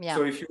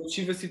 So if you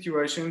achieve a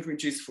situation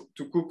which is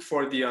to cook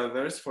for the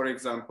others, for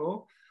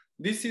example,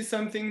 this is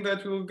something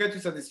that will get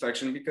you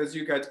satisfaction, because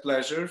you get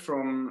pleasure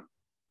from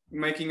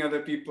making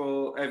other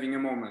people having a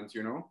moment,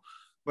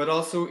 But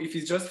also, if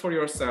it's just for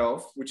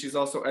yourself, which is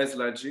also as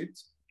legit,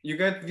 you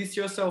get this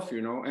yourself,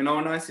 And how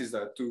nice is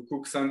that, to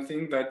cook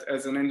something that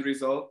as an end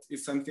result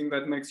is something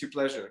that makes you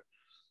pleasure.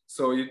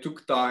 So you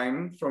took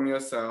time from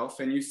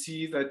yourself, and you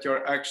see that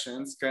your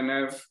actions can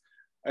have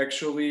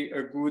actually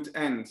a good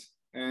end.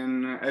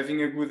 And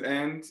having a good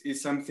end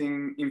is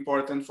something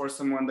important for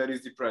someone that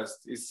is depressed.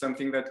 It's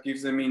something that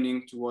gives a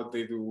meaning to what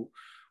they do,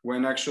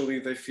 when actually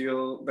they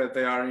feel that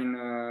they are in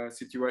a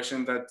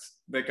situation that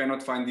they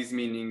cannot find this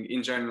meaning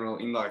in general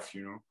in life,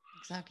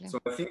 Exactly. So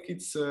I think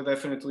it's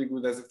definitely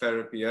good as a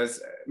therapy,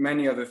 as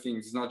many other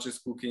things, not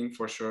just cooking,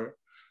 for sure.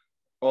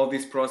 All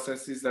these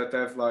processes that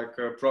have like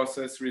a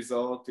process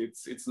result,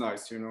 it's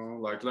nice,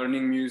 like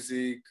learning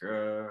music,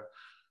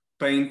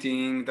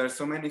 painting. There's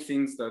so many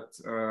things that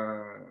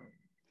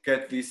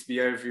get this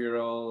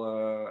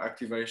behavioral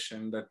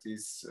activation that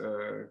is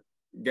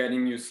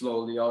getting you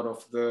slowly out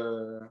of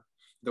the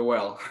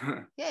well.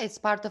 Yeah, it's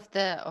part of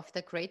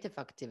the creative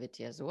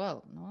activity as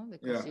well, no?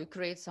 Because you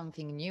create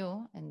something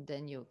new, and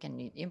then you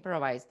can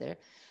improvise there.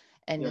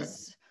 And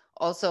it's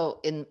also,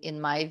 in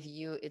my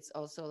view, it's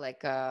also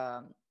like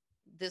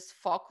this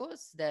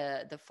focus,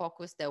 the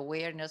focus, the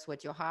awareness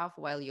what you have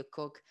while you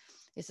cook.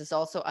 This is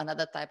also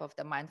another type of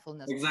the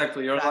mindfulness.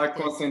 Exactly, you're like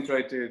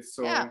concentrated.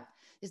 So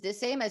it's the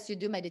same as you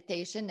do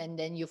meditation, and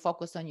then you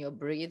focus on your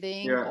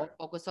breathing or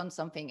focus on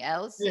something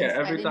else.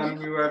 Every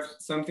time you have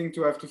something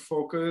to have to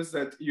focus,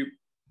 that you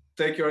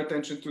take your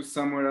attention to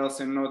somewhere else,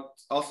 and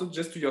not also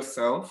just to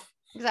yourself.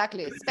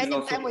 Exactly,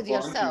 spending time with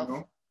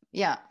yourself.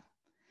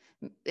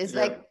 It's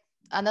like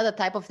another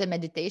type of the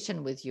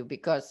meditation with you,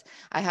 because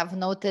I have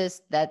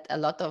noticed that a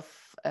lot of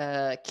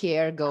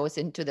care goes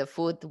into the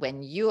food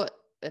when you,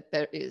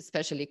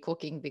 especially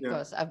cooking,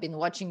 because I've been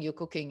watching you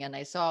cooking, and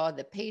I saw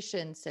the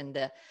patience and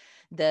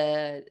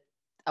the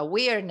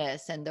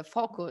awareness and the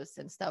focus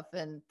and stuff.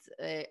 And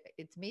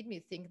it made me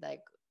think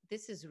like,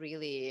 this is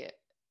really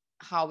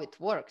how it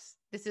works.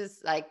 This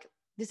is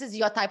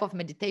your type of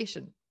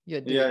meditation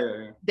you're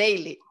doing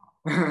daily.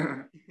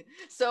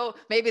 So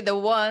maybe the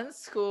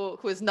ones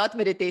who's not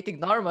meditating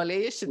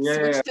normally should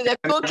switch to the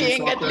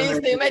cooking. At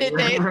least they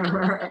meditate.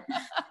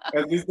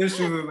 At least they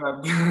should do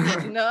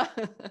that. No.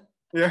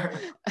 Yeah.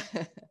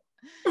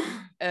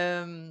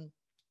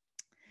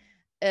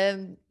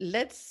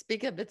 Let's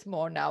speak a bit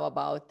more now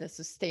about the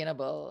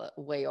sustainable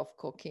way of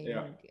cooking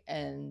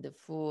and the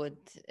food.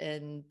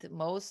 And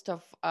most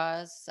of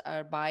us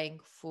are buying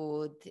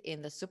food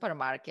in the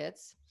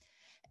supermarkets,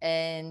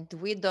 and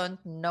we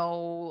don't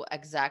know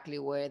exactly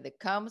where it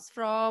comes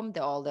from,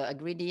 all the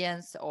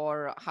ingredients,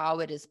 or how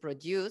it is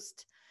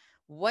produced.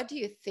 What do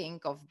you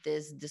think of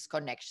this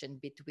disconnection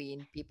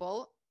between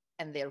people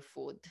and their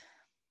food?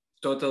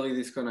 Totally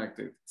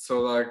disconnected.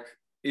 So like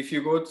if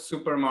you go to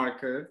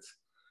supermarket,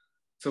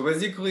 so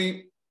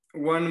basically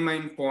one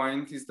main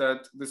point is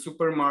that the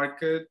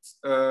supermarket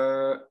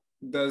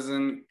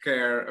doesn't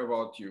care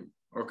about you,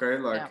 okay?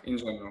 Like in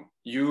general,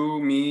 you,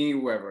 me,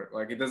 whoever,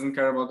 like it doesn't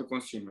care about the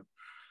consumer.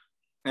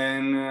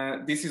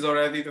 And this is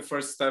already the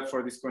first step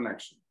for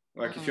disconnection.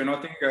 Like if you're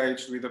not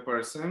engaged with the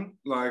person,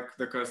 like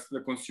the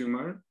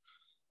consumer,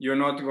 you're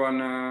not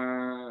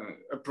gonna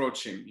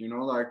approach him, you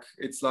know, like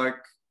it's like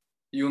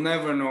you'll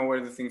never know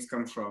where the things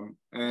come from.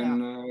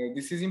 And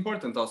this is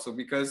important also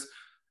because,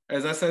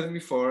 as I said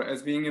before,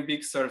 as being a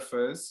big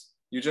surface,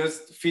 you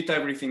just fit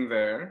everything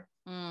there.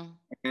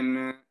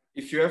 And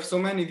if you have so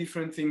many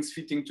different things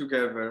fitting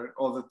together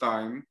all the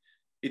time,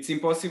 it's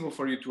impossible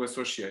for you to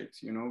associate,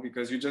 you know,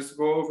 because you just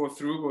go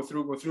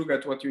through,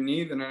 get what you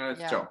need, and then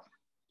ciao.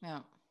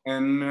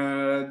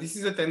 And this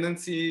is a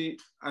tendency,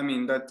 I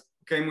mean, that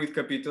came with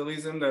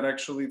capitalism that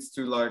actually leads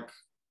to like,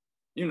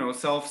 you know,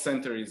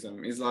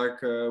 self-centerism. Is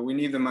like, we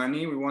need the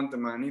money, we want the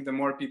money. The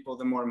more people,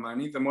 the more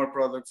money. The more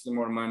products, the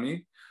more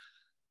money.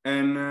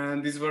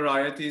 And this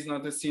variety is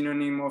not a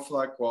synonym of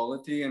like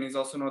quality, and is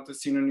also not a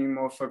synonym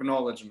of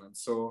acknowledgement.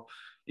 So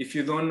if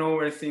you don't know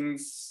where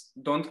things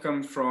don't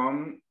come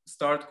from,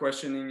 start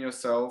questioning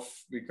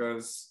yourself,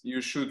 because you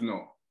should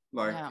know.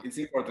 Like it's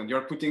important.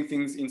 You're putting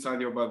things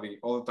inside your body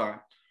all the time.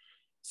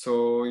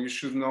 So you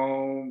should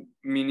know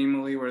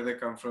minimally where they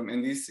come from.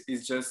 And this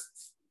is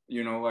just,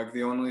 you know, like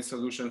the only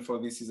solution for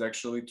this is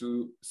actually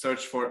to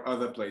search for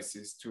other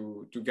places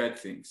to get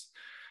things,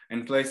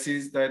 and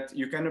places that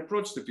you can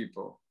approach the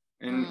people.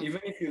 And even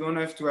if you don't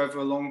have to have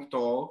a long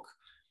talk,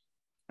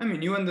 I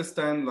mean, you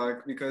understand,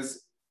 like,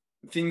 because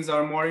things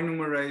are more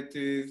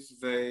enumerated,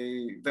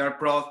 they are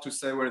proud to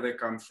say where they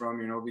come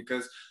from, you know,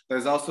 because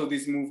there's also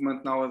this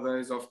movement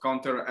nowadays of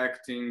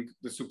counteracting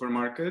the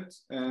supermarket.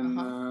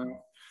 And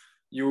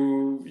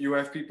you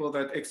have people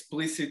that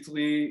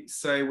explicitly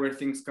say where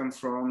things come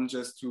from,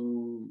 just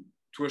to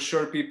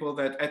assure people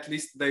that at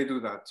least they do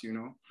that, you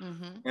know.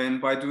 And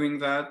by doing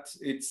that,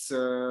 it's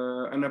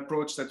an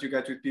approach that you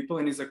get with people,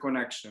 and it's a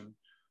connection.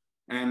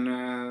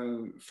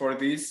 And for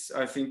this,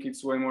 I think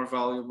it's way more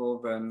valuable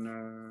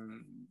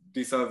than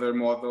this other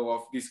model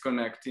of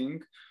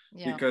disconnecting,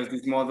 because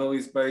this model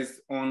is based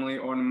only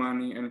on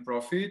money and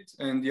profit.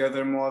 And the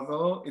other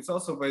model, it's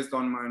also based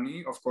on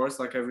money, of course,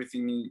 like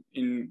everything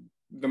in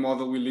the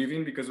model we live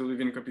in, because we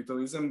live in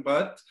capitalism.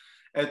 But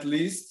at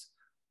least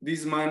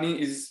this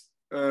money is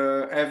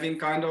having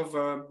kind of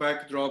a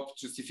backdrop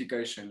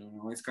justification, you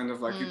know. It's kind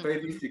of like, you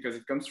pay this because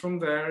it comes from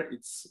there,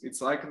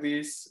 it's like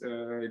this,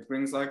 it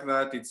brings like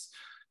that,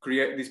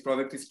 this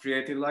product is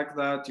created like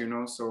that, you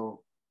know.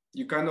 So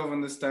you kind of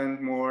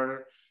understand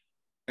more.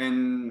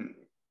 And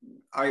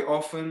I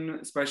often,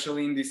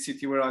 especially in this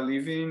city where I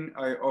live in,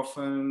 I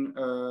often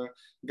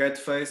get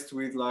faced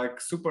with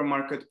like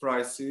supermarket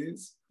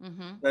prices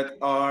that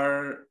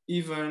are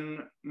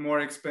even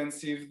more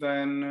expensive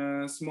than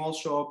a small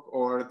shop,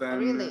 or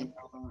than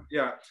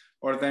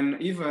or than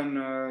even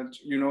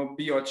you know,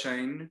 bio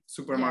chain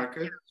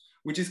supermarket,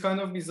 which is kind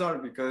of bizarre,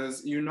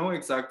 because you know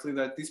exactly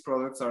that these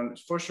products are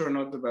for sure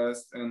not the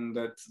best, and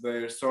that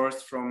they're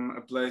sourced from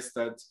a place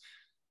that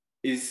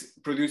is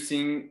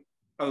producing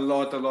a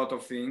lot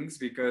of things,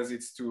 because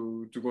it's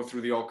to go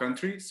through the whole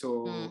country.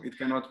 So it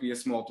cannot be a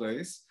small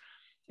place.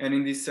 And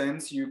in this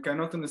sense, you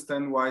cannot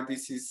understand why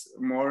this is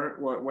more,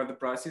 why the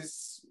price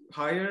is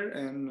higher.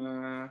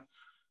 And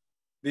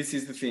this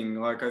is the thing.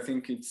 Like, I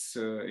think it's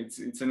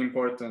an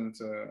important,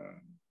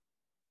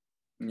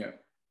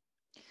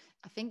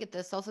 I think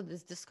there's also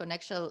this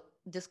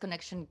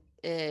disconnection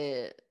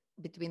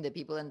between the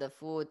people and the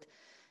food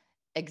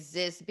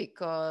exists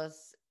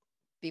because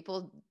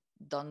people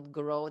don't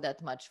grow that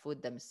much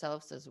food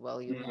themselves as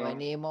well, you know,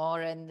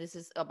 anymore. And this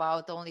is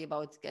only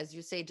about, as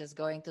you say, just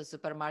going to the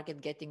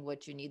supermarket, getting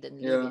what you need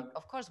and leaving.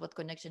 Of course, what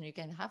connection you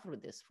can have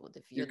with this food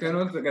if you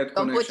cannot get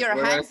don't put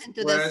your hands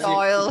into the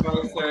soil.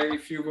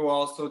 If you go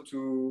also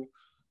to,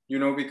 you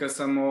know, because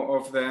some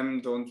of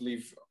them don't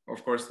live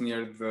of course,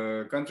 near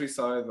the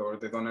countryside, or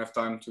they don't have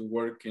time to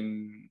work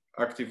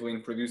actively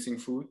in producing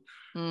food.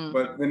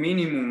 But the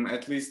minimum,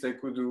 at least, they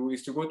could do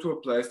is to go to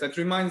a place that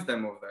reminds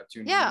them of that,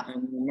 you know. Yeah.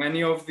 And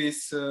many of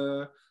these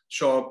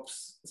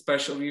shops,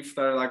 especially if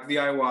they're like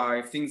DIY,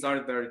 if things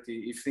are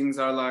dirty, if things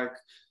are like,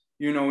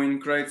 you know, in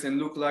crates and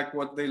look like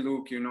what they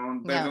look, you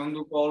know, they don't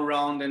look all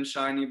round and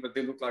shiny, but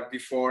they look like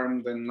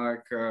deformed and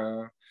like,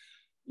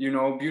 you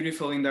know,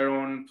 beautiful in their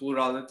own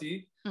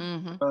plurality.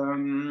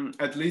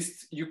 At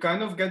least you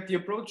kind of get the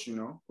approach, you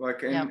know,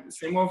 like, and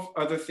some of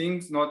other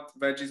things, not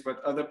veggies,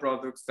 but other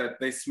products that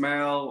they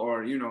smell,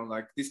 or, you know,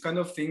 like these kind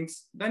of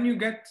things, then you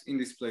get in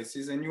these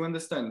places and you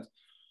understand.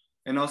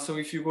 And also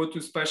if you go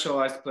to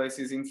specialized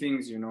places in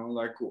things, you know,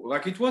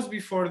 like it was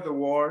before the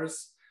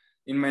wars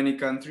in many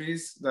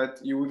countries, that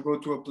you would go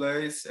to a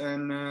place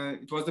and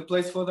it was the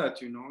place for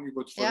that, you know, you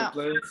go for the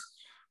place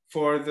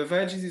for the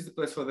veggies, is the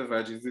place for the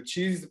veggies, the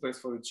cheese is the place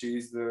for the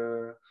cheese,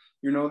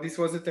 you know, this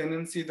was a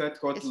tendency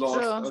that got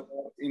lost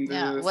in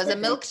the Was the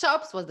milk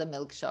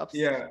shops.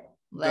 Yeah,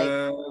 like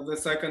the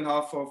second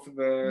half of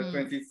the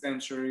 20th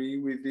century,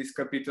 with this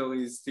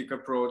capitalistic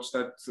approach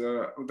that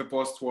the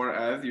post-war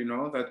had, you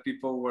know, that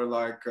people were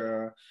like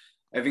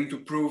having to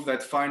prove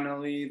that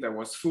finally there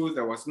was food,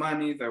 there was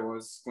money, there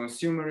was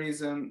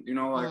consumerism, you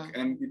know, like,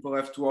 and people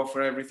have to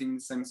offer everything in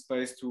the same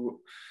space to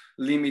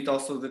limit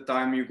also the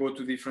time you go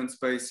to different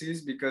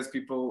spaces, because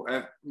people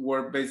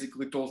were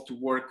basically told to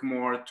work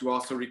more to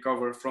also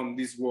recover from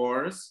these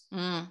wars.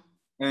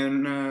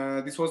 And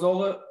this was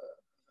all a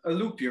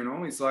loop, you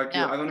know, it's like,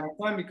 I don't have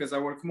time because I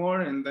work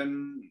more, and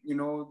then, you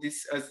know,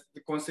 this as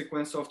the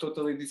consequence of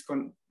totally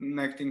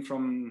disconnecting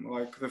from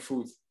like the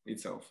food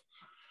itself.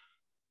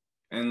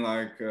 And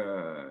like,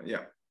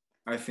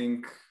 I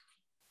think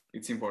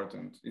it's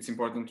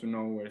important to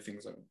know where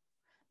things are.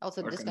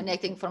 Also,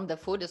 disconnecting from the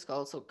food is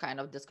also kind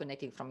of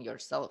disconnecting from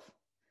yourself,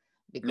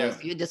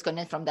 because you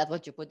disconnect from that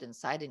what you put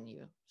inside in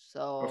you.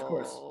 So of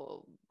course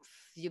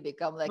you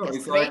become like a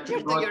stranger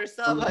to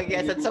yourself, I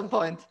guess, at some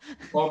point.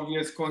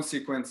 Obvious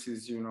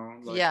consequences, you know.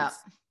 Like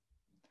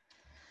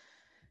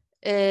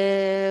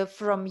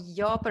from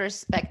your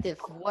perspective,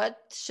 what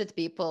should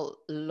people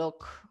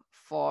look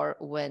for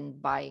when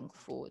buying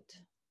food?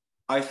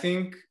 I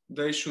think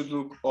they should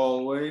look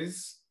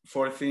always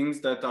for things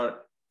that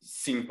are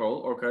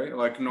simple, okay,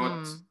 like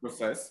not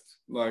processed,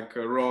 like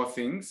raw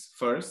things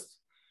first,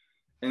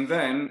 and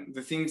then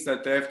the things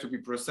that they have to be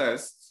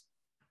processed,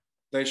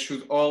 they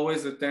should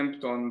always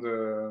attempt on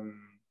the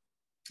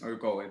how you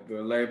call it,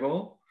 the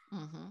label,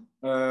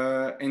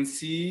 and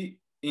see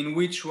in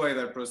which way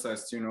they're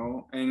processed, you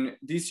know. And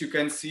this you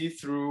can see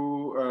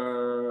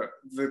through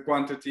the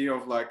quantity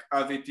of like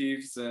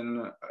additives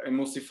and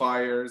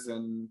emulsifiers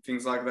and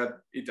things like that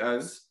it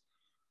has,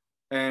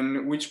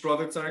 and which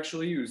products are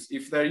actually used.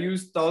 If they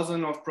use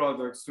thousands of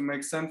products to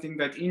make something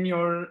that in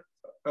your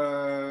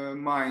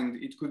mind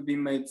it could be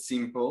made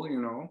simple,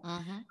 you know,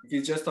 if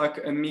it's just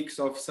like a mix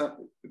of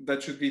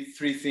that should be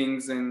 3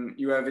 things, and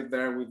you have it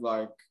there with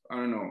like, I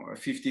don't know,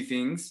 50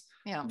 things,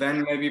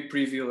 then maybe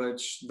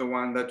privilege the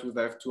one that would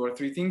have 2 or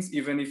 3 things,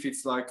 even if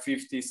it's like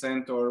 50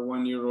 cents or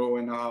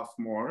 €1.50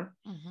 more,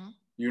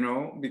 you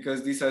know,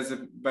 because this has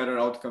a better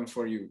outcome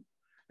for you.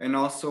 And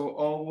also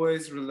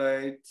always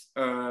relate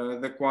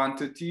the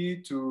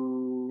quantity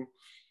to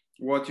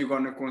what you're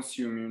gonna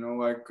consume, you know,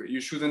 like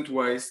you shouldn't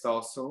waste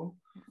also.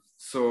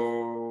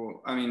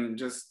 So, I mean,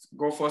 just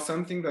go for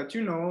something that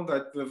you know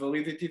that the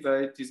validity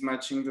date is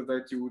matching the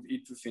date you would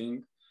eat the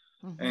thing.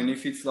 And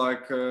if it's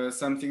like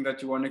something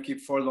that you want to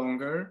keep for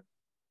longer,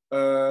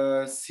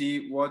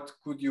 see what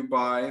could you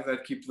buy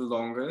that keep the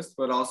longest,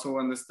 but also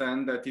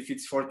understand that if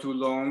it's for too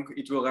long,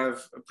 it will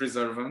have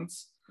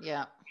preservatives.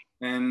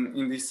 And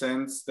in this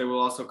sense, they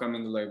will also come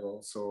in the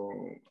label. So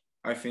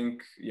I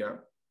think,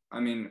 I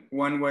mean,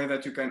 one way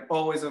that you can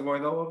always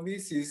avoid all of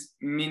this is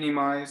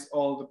minimize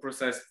all the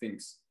processed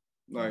things.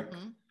 Like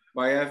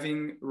by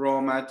having raw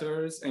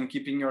matters and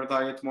keeping your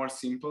diet more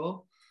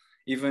simple,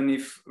 even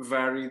if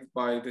varied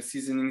by the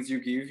seasonings you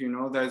give, you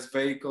know, there's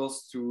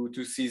vehicles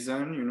to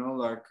season, you know,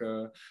 like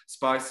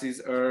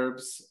spices,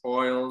 herbs,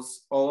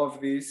 oils, all of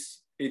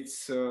this.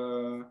 It's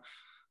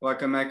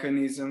like a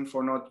mechanism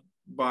for not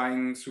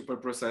buying super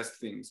processed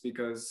things,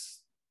 because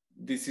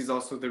this is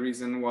also the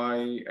reason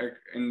why,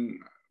 and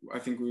I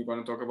think we're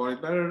going to talk about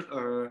it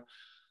better,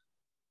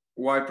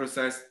 why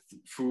processed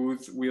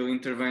foods will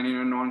intervene in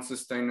a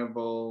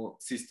non-sustainable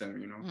system,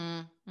 you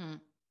know.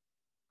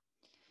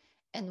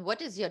 And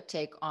what is your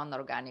take on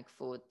organic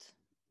food?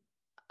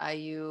 Are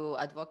you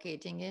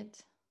advocating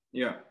it?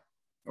 Yeah,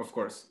 of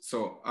course.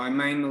 So I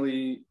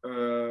mainly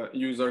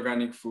use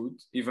organic food,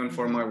 even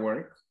for my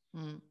work,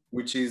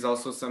 which is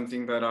also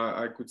something that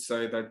I could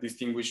say that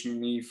distinguishes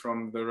me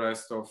from the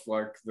rest of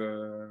like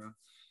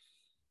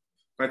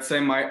let's say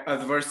my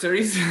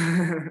adversaries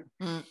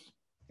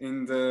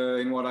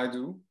in what I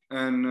do.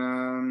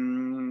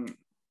 And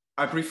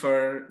I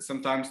prefer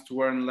sometimes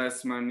to earn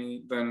less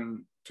money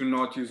than to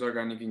not use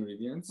organic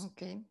ingredients.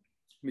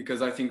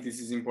 Because I think this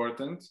is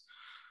important.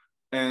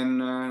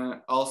 And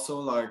also,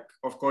 like,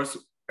 of course,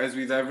 as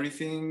with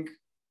everything,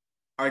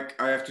 I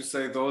have to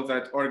say though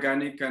that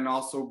organic can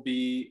also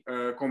be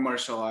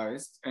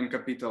commercialized and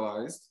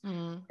capitalized,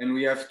 and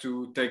we have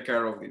to take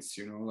care of this.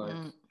 You know, like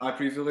I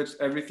privilege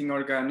everything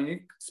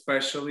organic,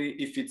 especially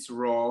if it's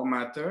raw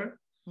matter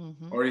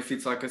or if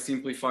it's like a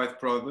simplified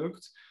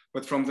product.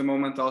 But from the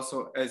moment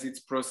also as it's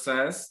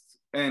processed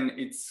and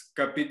it's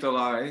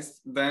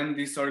capitalized, then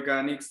this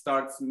organic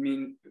starts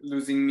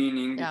losing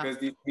meaning, because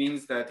this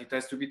means that it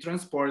has to be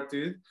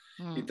transported,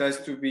 it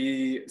has to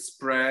be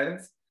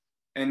spread.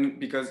 And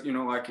because, you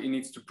know, like it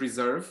needs to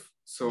preserve,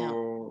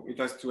 so it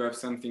has to have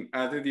something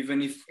added,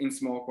 even if in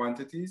small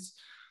quantities.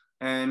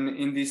 And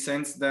in this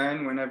sense,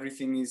 then when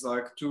everything is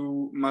like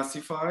too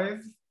massified,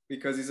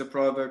 because it's a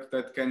product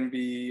that can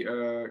be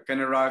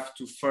can arrive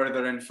to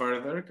further and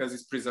further because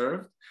it's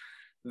preserved,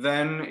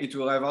 then it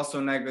will have also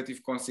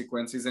negative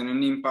consequences and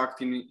an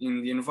impact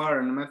in the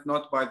environment,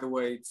 not by the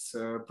way it's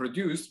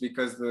produced,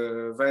 because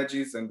the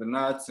veggies and the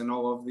nuts and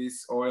all of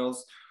these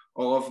oils,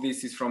 all of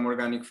this is from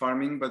organic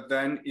farming, but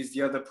then is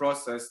the other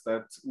process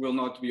that will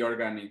not be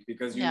organic,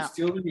 because you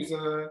still use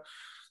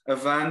a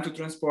van to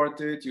transport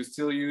it, you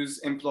still use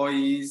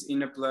employees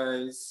in a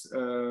place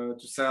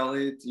to sell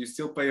it, you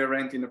still pay a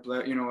rent in a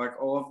place, you know,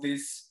 like all of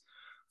this,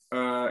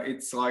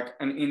 it's like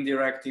an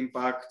indirect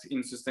impact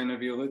in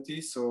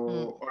sustainability.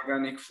 So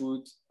organic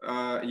food,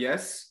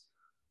 yes,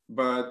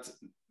 but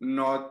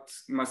not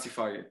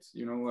massify it,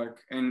 you know, like,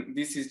 and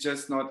this is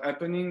just not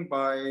happening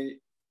by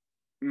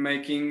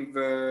making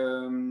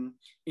the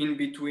in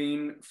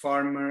between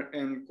farmer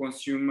and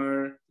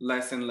consumer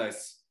less and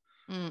less.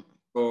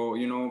 So,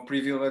 you know,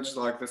 privilege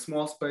like the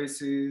small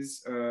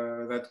spaces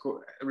that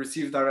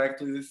receive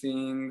directly the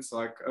things,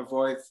 like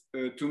avoid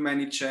too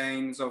many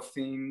chains of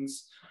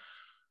things.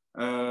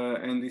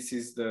 And this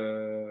is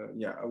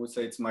I would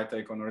say it's my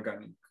take on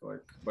organic,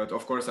 like, but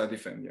of course I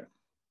defend,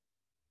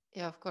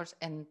 Yeah, of course.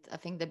 And I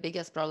think the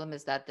biggest problem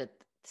is that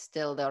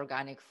still the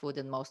organic food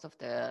in most of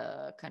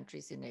the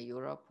countries in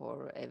Europe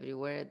or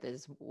everywhere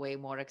is way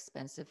more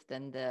expensive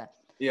than the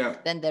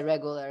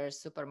regular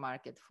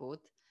supermarket food.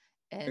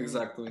 And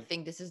exactly. I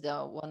think this is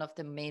one of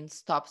the main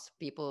stops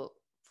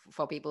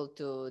for people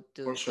to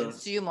sure.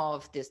 consume all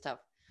of this stuff.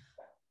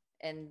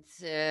 And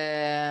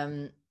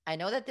I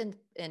know that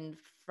in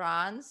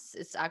France,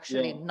 it's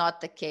actually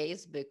not the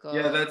case, because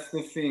that's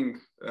the thing.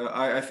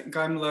 I think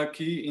I'm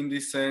lucky in the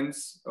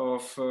sense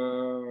of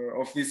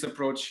this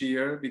approach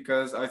here,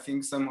 because I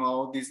think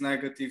somehow this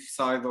negative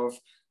side of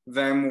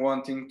them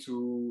wanting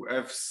to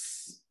have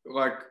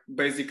like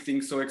basic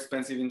things so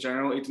expensive in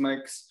general, it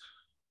makes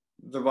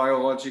the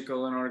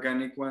biological and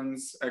organic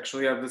ones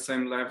actually have the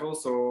same level.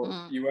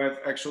 So you have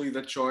actually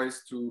the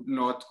choice to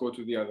not go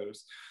to the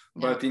others.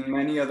 But in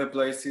many other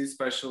places,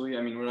 especially,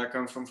 I mean, where I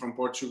come from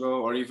Portugal,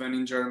 or even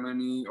in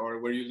Germany, or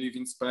where you live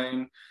in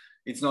Spain,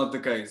 it's not the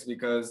case,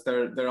 because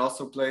there are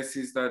also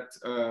places that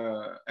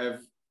have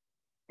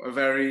a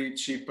very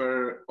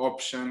cheaper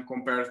option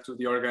compared to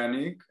the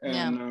organic.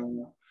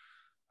 And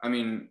I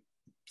mean,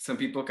 some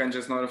people can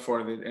just not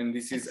afford it. And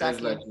this is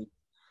as legit.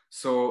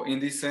 So in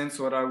this sense,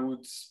 what I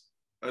would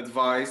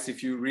advise,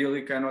 if you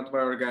really cannot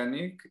buy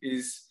organic,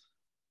 is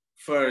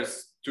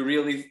first to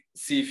really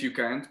see if you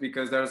can't,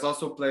 because there's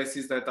also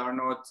places that are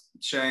not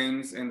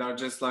chains and are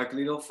just like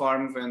little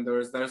farm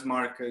vendors. There's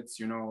markets,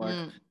 you know,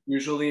 like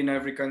usually in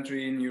every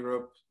country in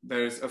Europe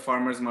there's a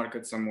farmer's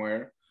market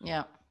somewhere.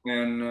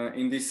 And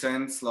in this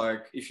sense,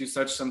 like if you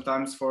search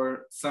sometimes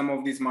for some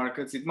of these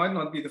markets, it might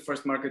not be the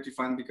first market you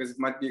find because it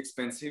might be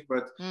expensive,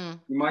 but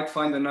you might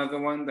find another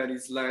one that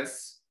is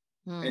less.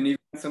 And even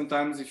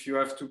sometimes if you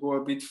have to go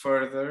a bit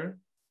further,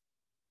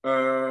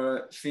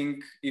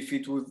 think if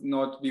it would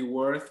not be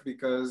worth,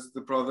 because the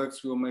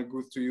products will make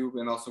good to you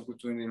and also good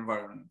to the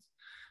environment.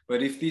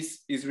 But if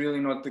this is really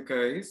not the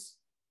case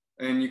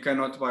and you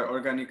cannot buy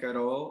organic at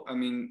all, I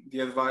mean,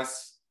 the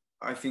advice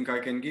I think I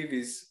can give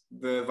is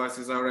the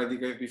advices I already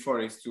gave before,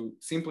 is to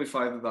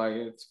simplify the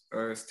diet,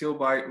 still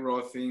buy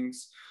raw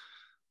things.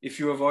 If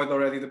you avoid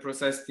already the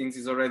processed things,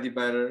 is already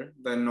better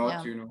than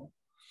not, you know,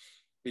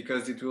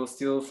 because it will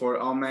still, for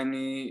how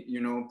many,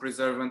 you know,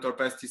 preservant or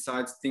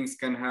pesticides things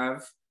can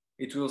have,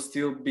 it will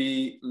still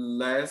be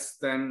less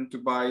than to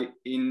buy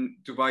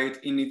it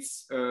in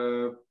its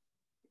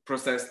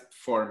processed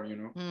form, you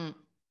know.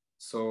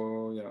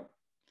 So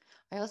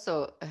I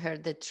also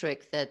heard the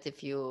trick that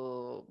if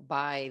you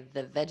buy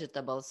the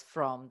vegetables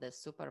from the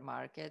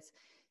supermarkets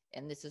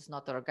and this is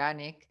not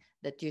organic,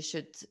 that you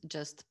should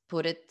just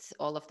put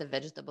all of the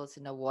vegetables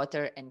in the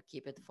water and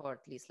keep it for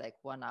at least like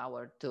 1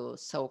 hour to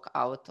soak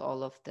out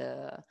all of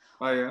the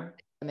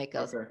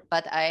chemicals.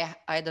 But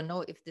I don't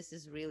know if this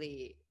is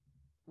really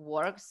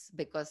works,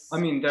 because I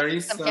mean, there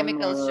is some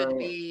chemicals should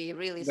be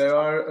really there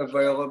are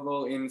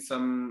available in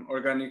some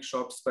organic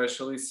shops,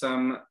 especially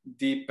some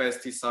deep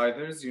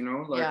pesticiders, you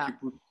know, like you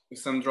put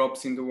some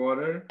drops in the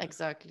water.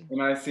 Exactly.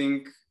 And I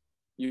think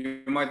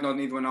you might not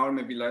need 1 hour,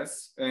 maybe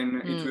less,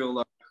 and it will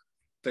like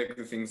take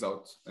the things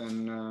out.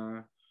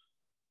 And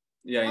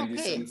in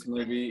this sense,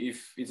 maybe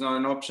if it's not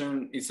an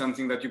option, it's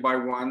something that you buy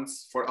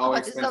once for how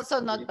expensive. But it's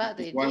also not bad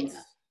idea.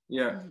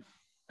 Yeah.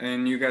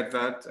 and you get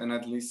that, and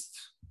at least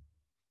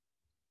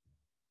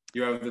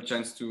you have the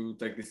chance to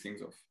take these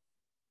things off.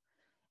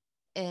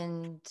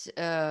 And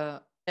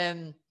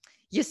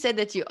you said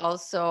that you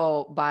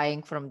also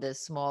buying from the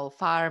small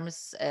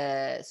farms,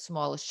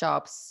 small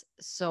shops.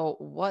 So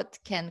what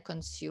can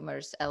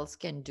consumers else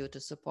can do to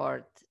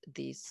support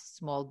these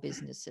small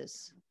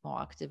businesses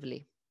more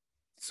actively?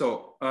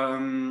 So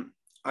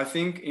I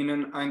think in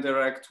an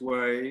indirect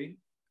way,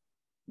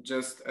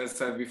 just as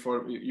said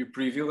before, you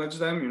privilege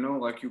them, you know,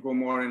 like you go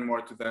more and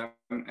more to them,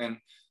 and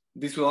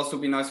this will also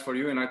be nice for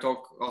you. And I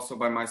talk also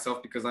by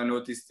myself because I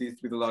noticed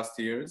it with the last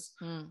years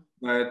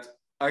that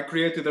I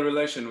created a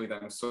relation with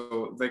them.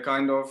 So they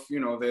kind of, you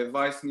know, they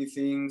advise me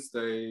things.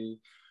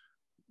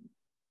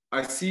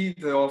 I see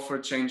the offer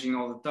changing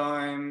all the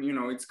time. You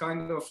know, it's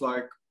kind of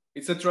like,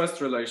 it's a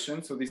trust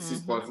relation. So this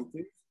is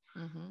positive.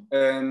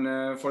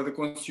 And for the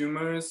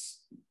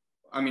consumers,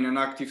 I mean, an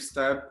active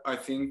step, I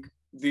think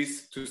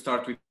this to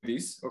start with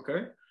this,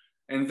 okay?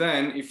 And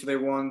then if they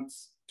want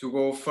to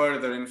go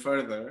further and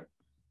further,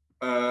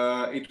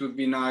 it would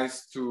be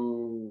nice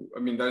to, I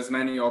mean, there's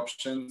many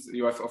options.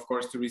 You have, of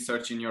course, to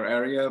research in your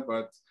area,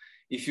 but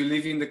if you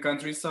live in the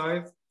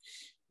countryside,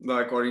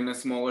 like, or in a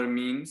smaller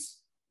means,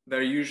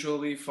 there are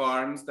usually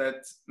farms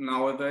that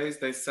nowadays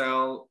they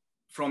sell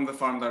from the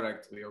farm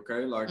directly,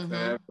 okay? Like they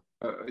have,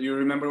 you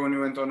remember when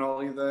you went on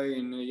holiday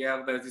in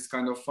there's this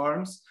kind of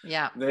farms.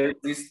 Yeah. They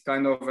exist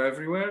kind of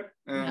everywhere,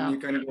 and you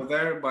can go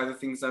there, buy the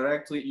things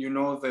directly. You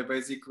know, they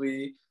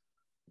basically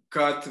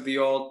cut the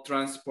old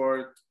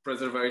transport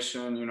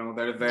preservation, you know,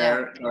 they're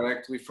there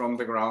directly from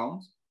the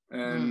ground,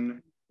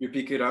 and you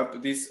pick it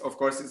up. This, of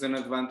course, is an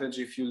advantage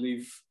if you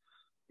live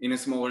in a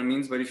smaller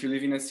means, but if you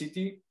live in a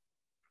city,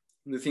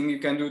 the thing you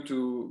can do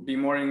to be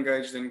more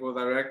engaged and go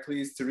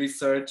directly is to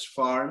research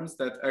farms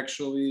that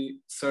actually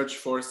search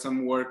for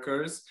some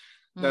workers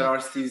that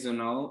are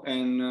seasonal,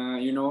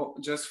 and you know,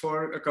 just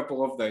for a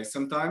couple of days.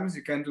 Sometimes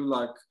you can do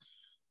like,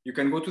 you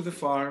can go to the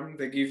farm,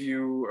 they give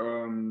you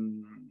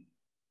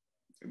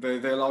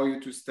they allow you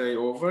to stay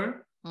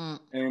over,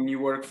 and you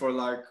work for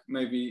like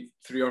maybe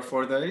 3 or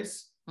 4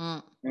 days.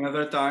 And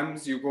other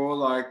times you go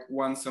like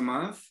once a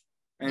month,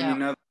 and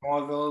in other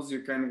models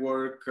you can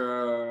work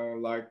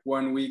like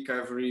 1 week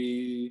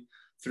every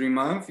 3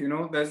 months, you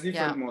know, there's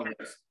different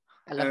models.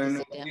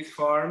 And these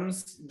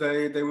farms,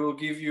 they will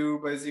give you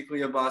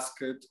basically a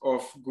basket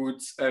of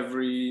goods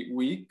every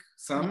week,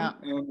 some,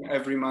 and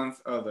every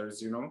month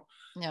others, you know.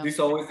 This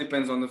always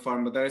depends on the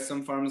farm, but there are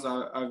some farms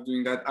are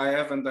doing that. I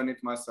haven't done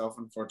it myself,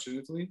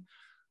 unfortunately,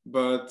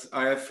 but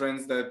I have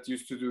friends that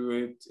used to do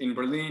it in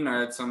Berlin. I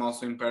had some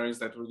also in Paris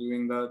that were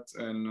doing that,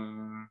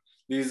 and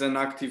this is an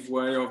active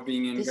way of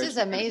being engaged. This is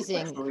amazing.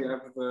 You actually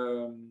have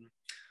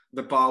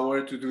the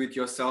power to do it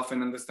yourself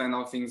and understand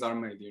how things are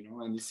made, you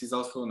know, and this is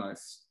also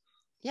nice.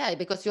 Yeah,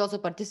 because you also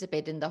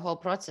participate in the whole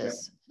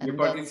process. Yeah. You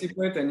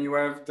participate and you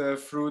have the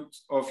fruit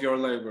of your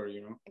labor,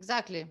 you know.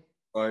 Exactly.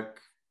 Like,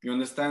 you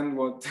understand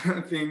what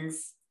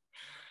things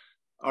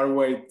are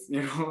weighed,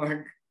 you know,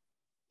 like.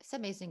 It's an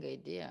amazing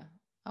idea.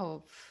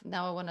 Oh,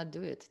 now I want to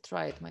do it,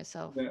 try it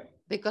myself. Yeah.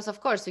 Because of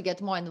course you get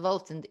more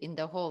involved in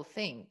the whole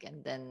thing,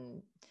 and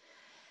then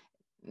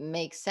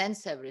make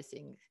sense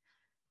everything.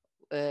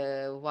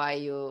 Why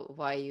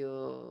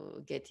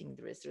you getting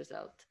this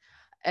result.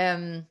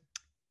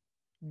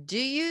 Do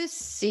you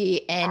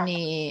see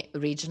any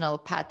regional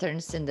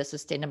patterns in the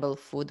sustainable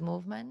food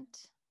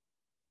movement?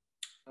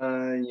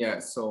 Yeah,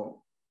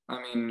 so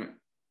I mean,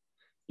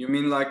 you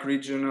mean like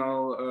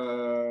regional,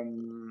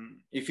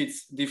 if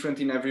it's different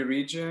in every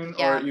region?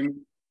 Yeah. Or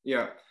you?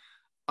 Yeah,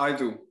 I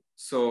do.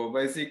 So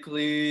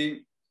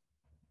basically,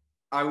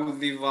 I would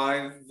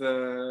divide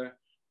the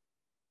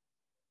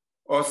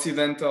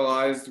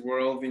occidentalized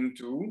world in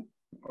two.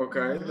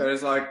 Okay,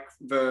 there's like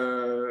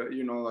the,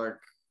 you know, like,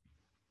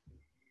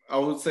 I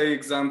would say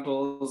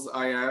examples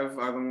I have.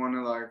 I don't want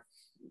to like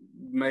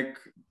make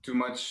too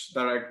much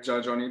direct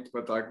judge on it,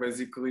 but like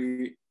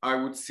basically I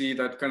would see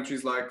that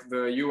countries like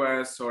the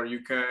US or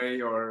UK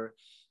or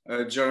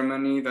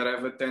Germany that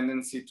have a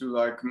tendency to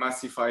like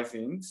massify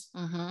things,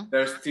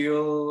 they're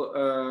still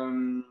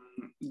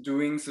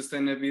doing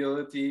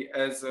sustainability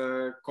as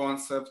a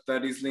concept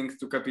that is linked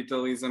to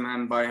capitalism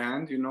hand by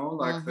hand, you know,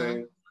 like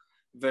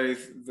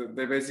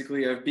they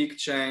basically have big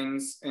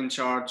chains in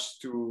charge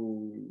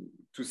to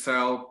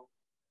sell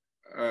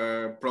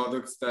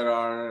products that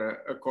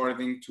are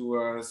according to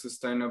a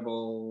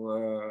sustainable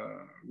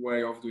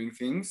way of doing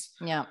things,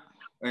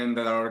 and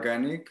that are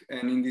organic.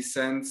 And in this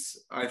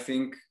sense, I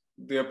think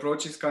the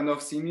approach is kind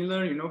of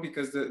similar, you know,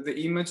 because the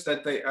image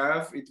that they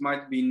have, it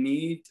might be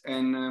neat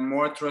and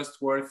more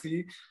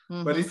trustworthy,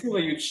 but it's still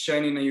a huge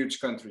chain in a huge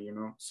country, you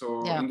know.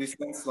 So in this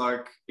sense,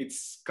 like,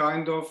 it's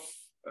kind of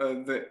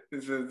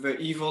the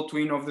evil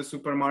twin of the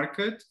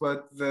supermarket,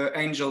 but the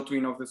angel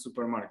twin of the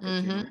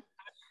supermarket, you know.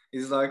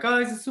 It's like, oh,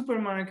 it's a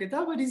supermarket,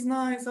 but it's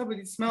nice, but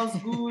it smells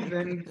good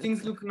and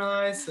things look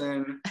nice,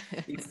 and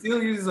it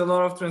still uses a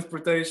lot of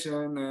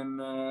transportation, and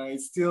it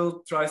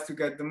still tries to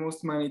get the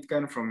most money it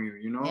can from you,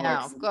 you know? Yeah,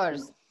 like, of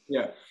course.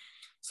 Yeah.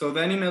 So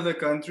then in other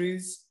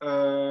countries,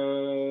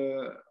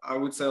 I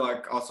would say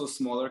like also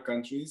smaller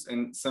countries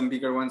and some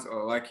bigger ones,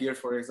 like here,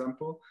 for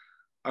example,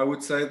 I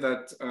would say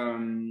that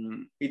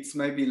it's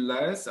maybe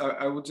less.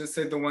 I would just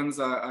say the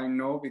ones I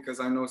know, because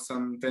I know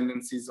some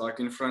tendencies like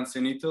in France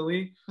and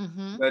Italy,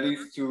 that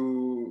is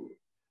to,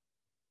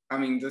 I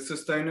mean, the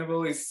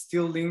sustainable is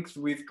still linked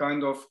with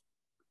kind of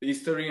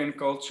history and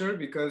culture,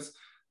 because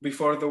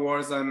before the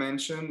wars I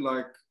mentioned,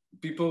 like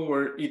people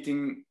were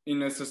eating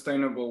in a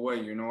sustainable way,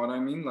 you know what I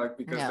mean? Like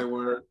because they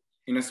were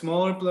in a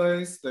smaller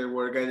place, they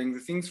were getting the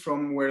things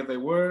from where they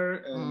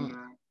were, and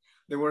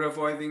they were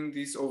avoiding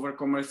this over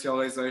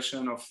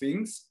commercialization of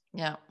things.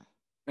 Yeah.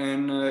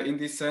 And in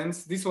this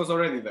sense, this was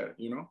already there,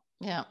 you know?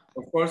 Yeah.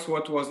 Of course,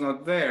 what was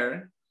not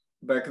there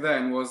back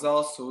then was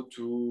also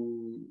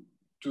to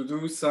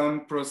do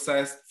some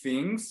processed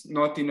things,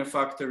 not in a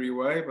factory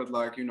way, but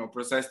like, you know,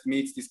 processed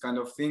meats, this kind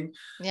of thing.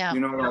 Yeah. You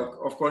know, like,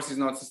 of course, it's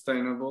not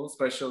sustainable,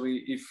 especially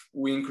if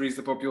we increase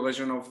the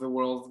population of the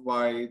world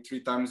by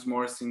 3 times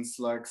more since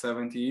like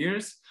 70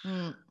 years.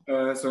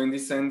 So in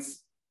this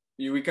sense,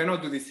 we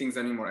cannot do these things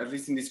anymore, at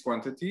least in this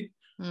quantity.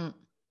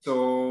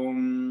 So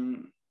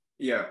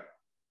yeah,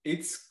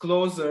 it's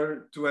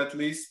closer to at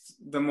least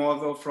the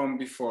model from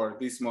before,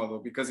 this model,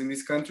 because in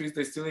these countries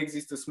they still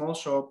exist the small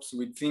shops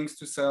with things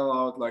to sell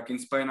out. Like in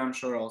Spain, I'm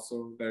sure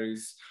also there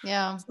is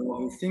some of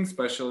these things,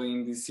 especially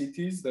in these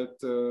cities that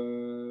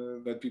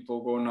that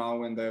people go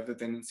now, and they have the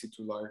tendency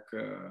to like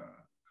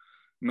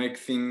make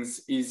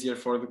things easier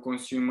for the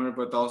consumer,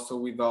 but also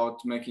without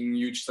making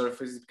huge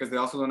surfaces, because they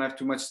also don't have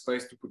too much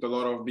space to put a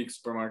lot of big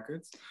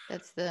supermarkets.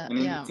 And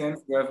in that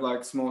sense, we have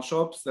like small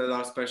shops that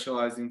are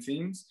specialized in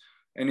things,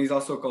 and it's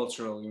also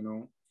cultural, you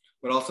know.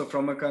 But also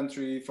from a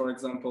country, for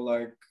example,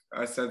 like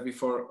I said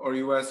before, or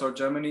US or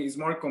Germany, is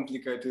more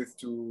complicated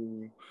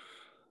to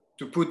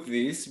put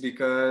this,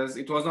 because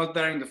it was not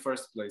there in the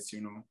first place,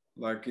 you know.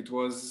 Like it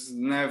was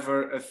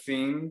never a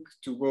thing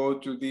to go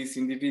to these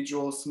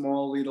individual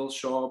small little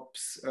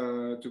shops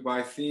to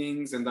buy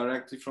things and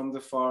directly from the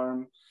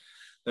farm.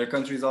 There are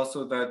countries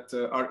also that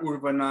are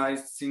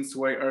urbanized since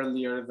way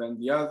earlier than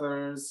the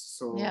others.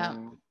 So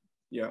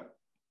yeah.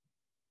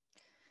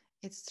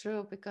 It's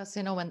true, because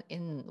you know,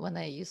 when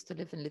I used to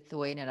live in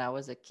Lithuania and I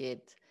was a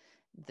kid,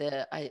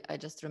 I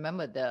just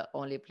remember the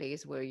only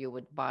place where you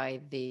would buy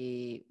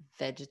the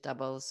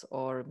vegetables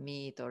or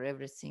meat or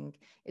everything,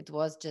 it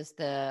was just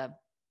the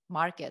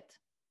market.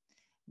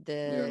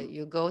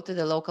 You go to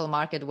the local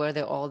market where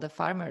all the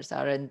farmers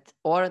are, and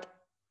or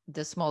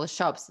the small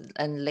shops.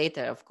 And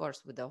later, of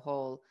course, with the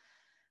whole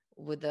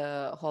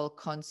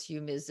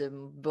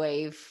consumerism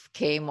wave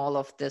came all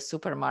of the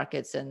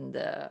supermarkets, and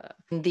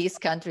in these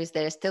countries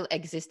they're still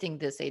existing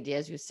this idea,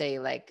 as you say,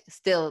 like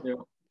still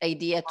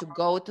idea to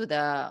go to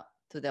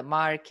the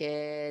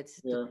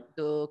markets,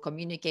 to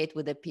communicate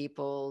with the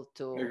people,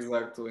 to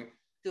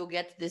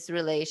get this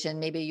relation.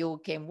 Maybe you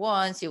came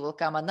once, you will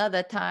come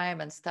another time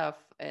and stuff.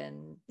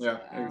 And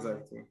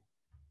exactly.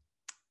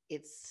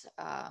 It's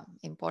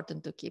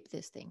important to keep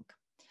this thing.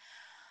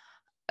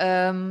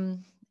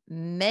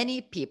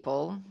 Many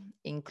people,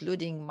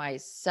 including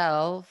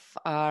myself,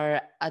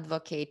 are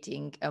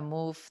advocating a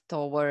move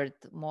toward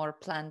more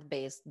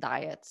plant-based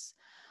diets.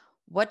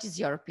 What is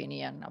your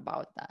opinion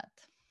about that?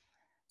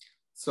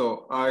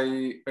 So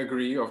I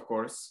agree, of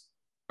course.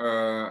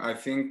 I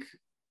think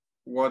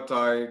what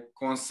I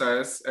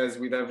concess, as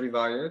with every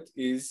diet,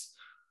 is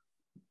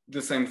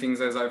the same things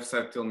as I've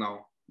said till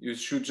now. You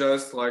should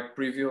just like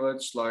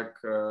privilege like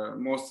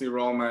mostly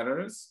raw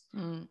matters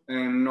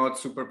and not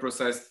super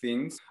processed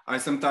things. I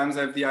sometimes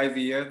have the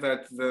idea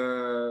that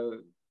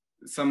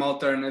some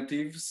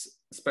alternatives,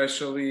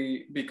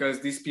 especially because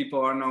these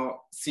people are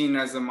now seen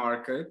as a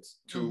market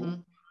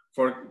too,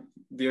 for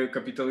the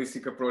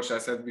capitalistic approach I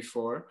said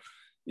before,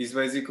 is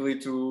basically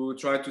to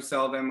try to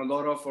sell them a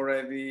lot of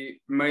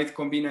already made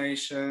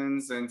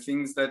combinations and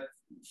things that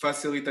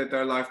facilitate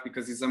their life,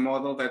 because it's a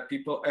model that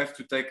people have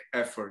to take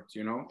effort,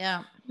 you know.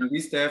 And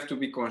this they have to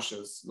be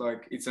conscious,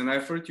 like it's an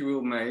effort you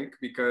will make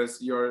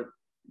because you're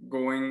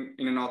going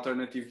in an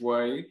alternative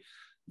way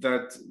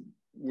that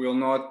will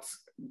not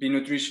be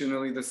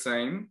nutritionally the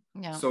same.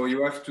 So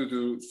you have to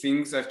do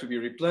things have to be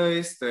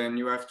replaced, and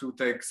you have to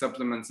take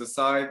supplements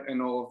aside,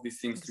 and all of these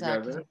things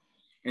together.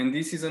 And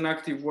this is an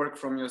active work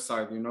from your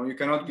side, you know. You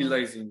cannot be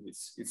lazy in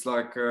this. It's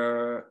like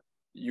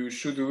you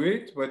should do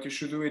it, but you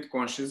should do it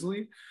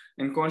consciously.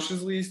 And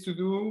consciously is to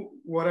do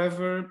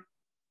whatever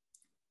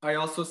I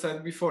also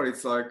said before.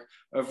 It's like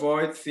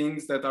avoid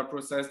things that are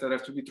processed, that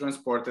have to be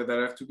transported, that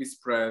have to be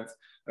spread,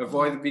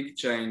 avoid big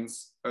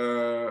chains,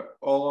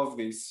 all of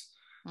this.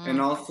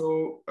 And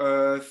also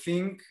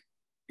think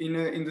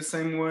in the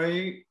same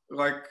way,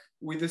 like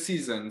with the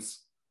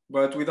seasons,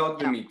 but without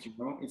the meat, you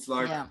know. It's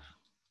like,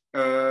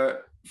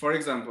 for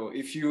example,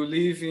 if you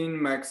live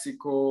in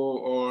Mexico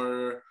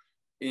or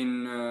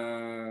in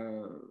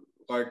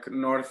like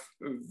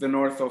the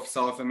north of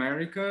South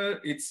America,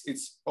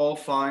 it's all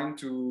fine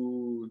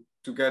to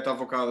get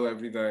avocado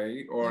every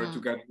day, or to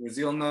get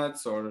Brazil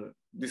nuts or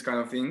these kind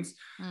of things.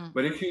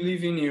 But if you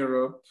live in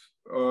Europe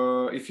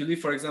if you live,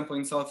 for example,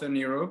 in Southern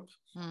Europe,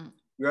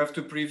 you have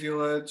to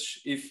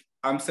privilege, if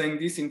I'm saying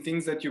this, in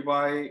things that you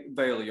buy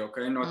daily,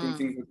 okay? Not in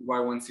things that you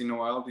buy once in a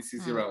while. This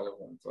is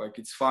irrelevant. Like,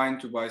 it's fine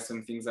to buy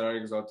some things that are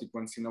exotic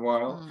once in a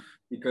while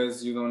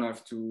because you don't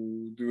have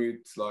to do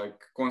it like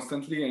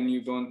constantly and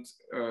you don't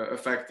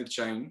affect the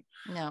chain.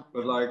 No.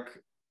 But like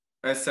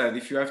I said,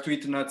 if you have to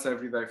eat nuts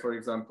every day, for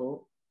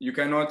example, you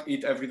cannot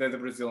eat every day the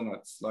Brazil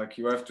nuts. Like,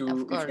 you have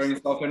to, if you're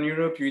in Southern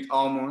Europe, you eat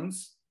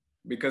almonds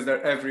because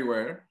they're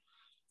everywhere.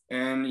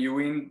 And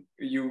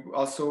you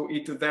also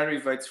eat the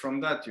derivatives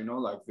from that, you know,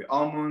 like the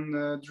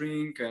almond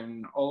drink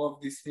and all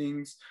of these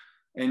things.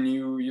 And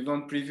you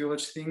don't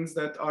privilege things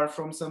that are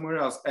from somewhere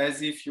else,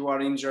 as if you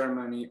are in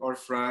Germany or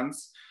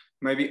France.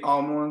 Maybe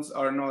almonds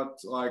are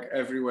not like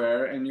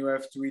everywhere, and you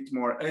have to eat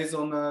more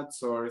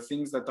hazelnuts or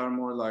things that are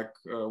more like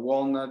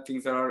walnut,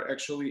 things that are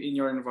actually in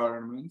your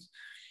environment.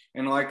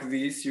 And like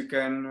this, you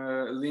can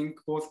link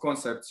both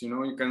concepts, you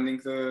know, you can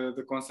link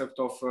the concept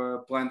of a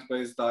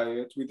plant-based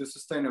diet with a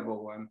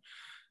sustainable one.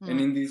 And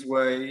in this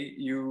way,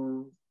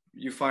 you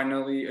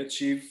finally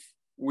achieve,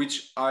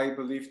 which I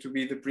believe to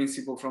be the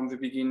principle from the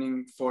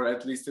beginning for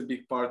at least a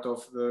big part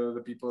of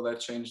the people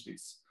that change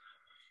this.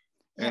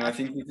 And I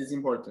think it is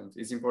important.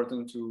 It's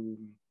important to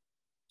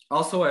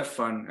also have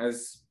fun,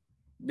 as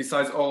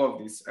besides all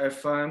of this, have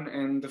fun.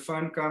 And the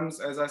fun comes,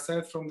 as I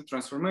said, from the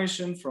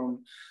transformation,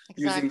 from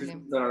using the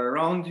things that are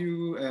around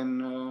you.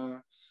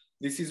 And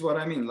this is what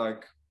I mean.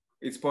 Like,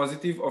 it's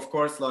positive. Of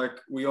course, like,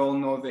 we all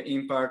know the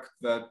impact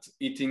that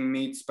eating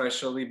meat,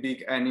 especially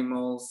big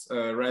animals,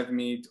 red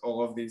meat,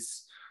 all of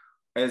this,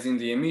 as in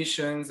the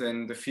emissions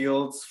and the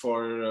fields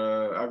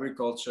for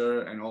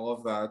agriculture and all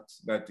of that,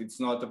 that it's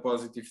not a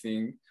positive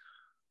thing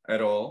at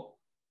all.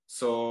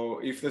 So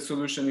if the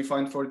solution you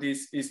find for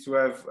this is to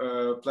have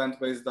a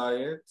plant-based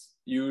diet,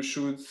 you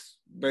should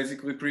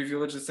basically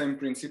privilege the same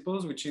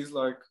principles, which is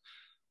like,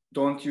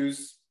 don't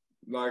use,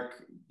 like,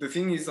 the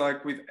thing is,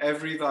 like, with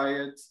every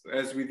diet,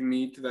 as with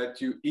meat,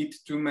 that you eat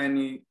too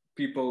many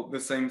people the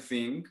same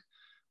thing,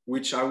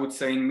 which I would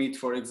say in meat,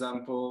 for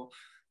example,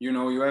 you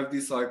know, you have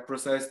these like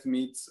processed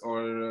meats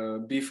or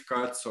beef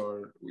cuts,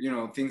 or, you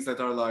know, things that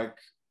are like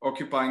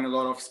occupying a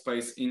lot of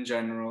space in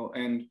general,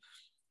 and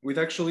with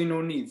actually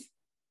no need.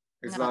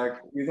 It's like,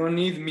 you don't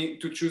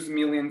need to choose a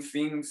million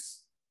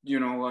things, you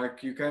know,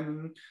 like, you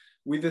can,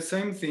 with the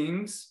same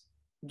things,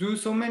 do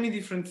so many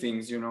different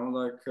things, you know,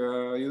 like,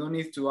 you don't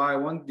need to, I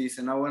want this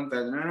and I want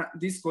that. And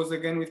this goes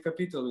again with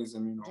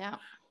capitalism, you know. Yeah.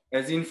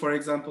 As in, for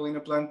example, in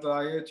a plant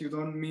diet, you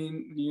don't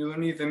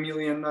need a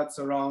million nuts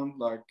around.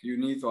 Like, you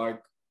need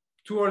like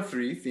 2 or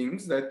 3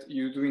 things that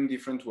you do in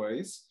different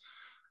ways.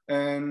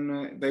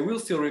 And they will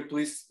still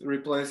replace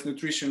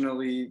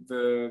nutritionally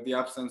the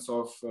absence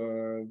of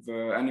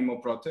the animal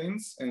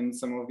proteins and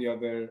some of the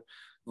other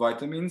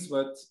vitamins,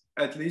 but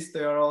at least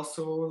they are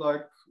also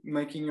like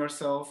making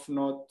yourself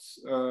not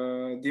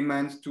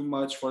demand too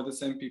much for the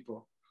same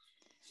people.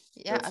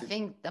 Yeah, I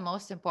think the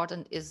most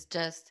important is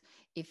just,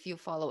 if you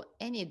follow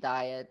any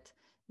diet,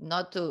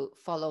 not to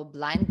follow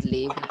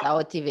blindly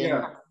without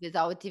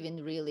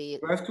even really.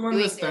 You have to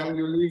understand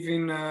you live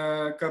in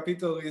a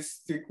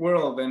capitalistic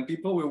world, and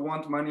people will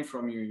want money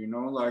from you, you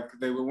know, like,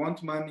 they will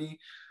want money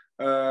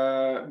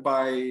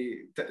by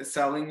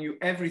selling you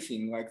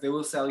everything. Like, they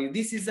will sell you,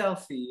 this is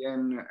healthy.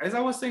 And as I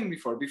was saying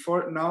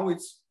before, now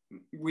it's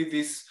with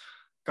this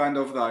kind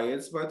of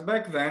diets, but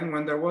back then,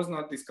 when there was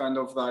not this kind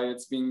of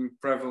diets being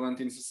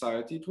prevalent in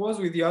society, it was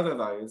with the other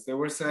diets. They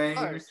were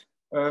saying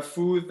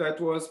food that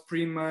was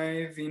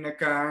pre-made in a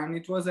can,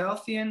 it was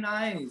healthy and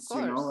nice,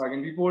 you know, like,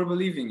 and people were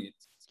believing it.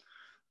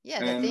 Yeah,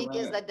 the thing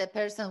is that the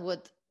person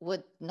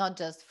would not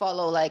just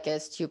follow like a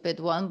stupid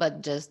one,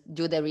 but just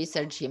do the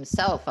research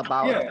himself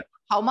about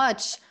how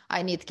much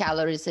I need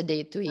calories a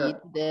day to eat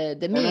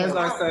the meal. And as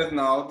I said,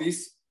 now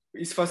this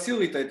is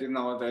facilitated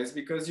nowadays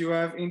because you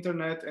have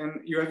internet,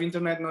 and you have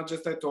internet not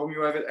just at home,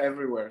 you have it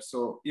everywhere.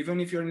 So even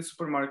if you're in the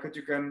supermarket,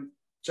 you can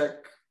check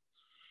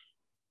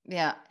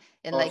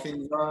and how like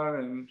things are.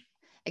 And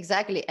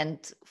exactly,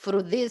 and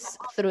through this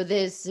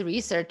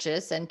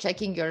researches and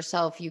checking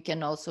yourself, you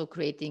can also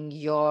creating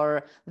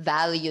your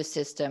value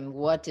system,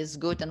 what is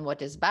good and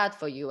what is bad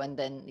for you. And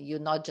then you're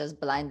not just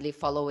blindly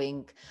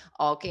following,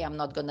 okay, I'm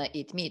not gonna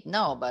eat meat.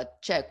 No,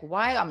 but check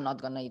why I'm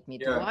not gonna eat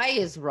meat. Why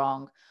is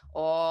wrong?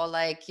 Or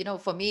like, you know,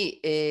 for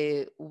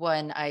me,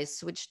 when I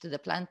switched to the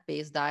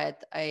plant-based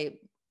diet,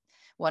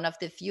 one of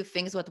the few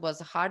things what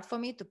was hard for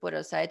me to put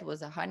aside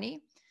was the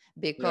honey,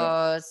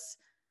 because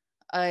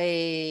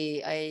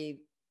I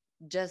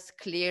just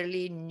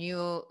clearly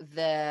knew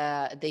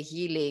the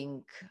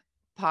healing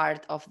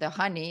part of the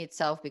honey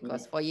itself,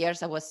 because for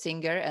years I was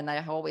singer and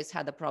I always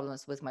had the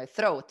problems with my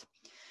throat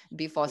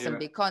before some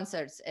big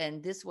concerts,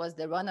 and this was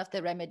the one of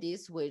the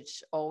remedies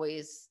which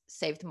always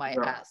saved my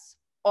ass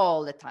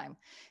all the time.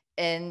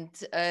 And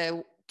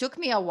took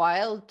me a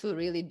while to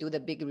really do the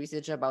big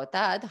research about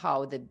that,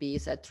 how the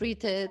bees are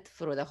treated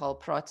through the whole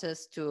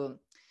process, to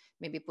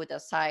maybe put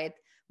aside.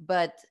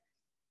 But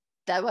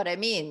that what I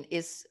mean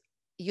is,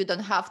 you don't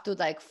have to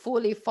like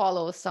fully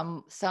follow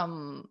some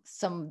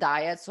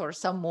diets or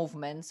some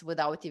movements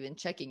without even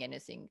checking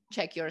anything.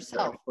 Check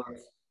yourself.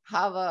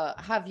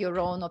 Have your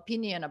own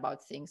opinion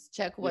about things.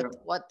 Check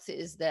what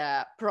is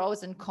the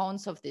pros and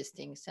cons of these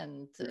things,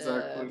 and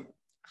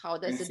how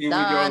does it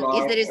done?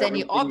 If there is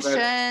any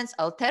options,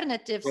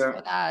 alternatives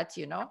for that,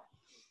 you know.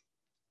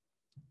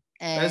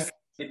 And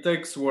it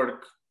takes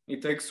work.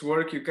 It takes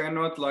work. You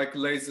cannot like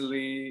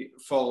lazily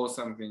follow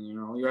something, you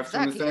know. You have to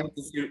understand,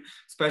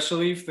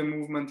 especially if the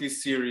movement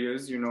is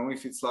serious, you know,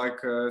 if it's like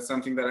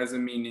something that has a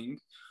meaning.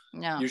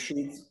 You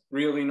should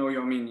really know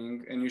your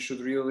meaning, and you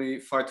should really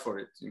fight for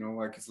it, you know.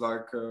 Like it's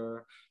like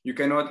you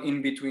cannot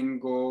in between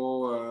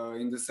go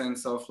in the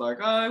sense of like,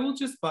 I will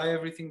just buy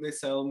everything they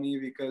sell me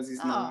because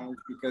it's nice,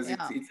 because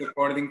it's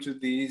according to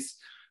this.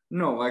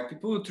 No, like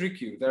people will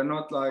trick you. They're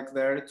not like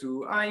there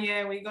to,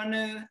 we're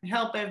gonna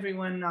help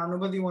everyone now.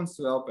 Nobody wants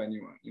to help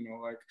anyone, you know.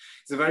 Like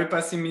it's a very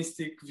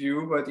pessimistic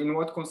view, but in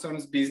what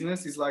concerns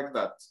business is like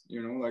that,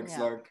 you know. Like it's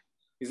like,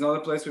 it's not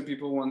a place where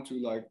people want to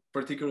like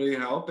particularly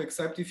help,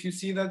 except if you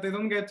see that they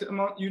don't get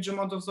a huge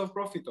amount of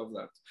profit of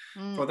that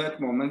for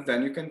that moment.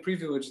 Then you can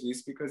privilege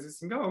this because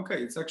it's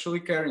it's actually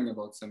caring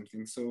about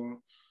something.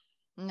 So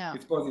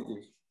it's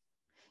positive.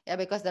 Yeah,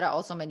 because there are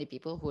also many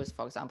people who is,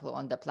 for example,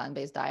 on the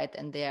plant-based diet,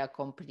 and they are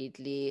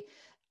completely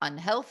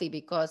unhealthy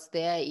because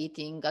they are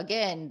eating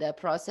again the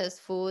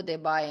processed food. They're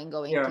going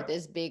to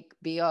this big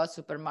bio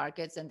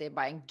supermarkets, and they're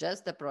buying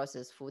just the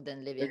processed food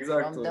and living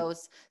from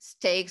those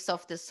steaks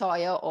of the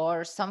soya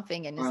or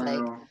something. And it's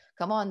like,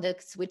 come on, the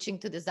switching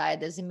to this diet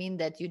doesn't mean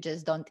that you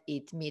just don't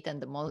eat meat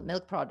and the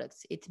milk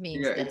products. It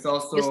means that it's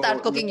also, you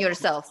start cooking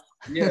yourself.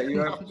 You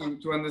have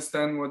to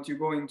understand what you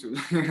go into.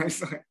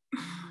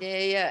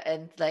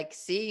 And like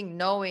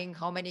knowing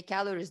how many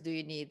calories do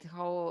you need,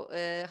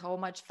 how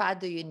much fat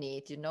do you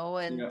need, you know,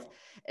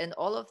 and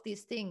all of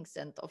these things.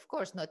 And of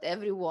course, not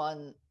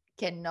everyone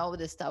can know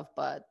this stuff,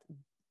 but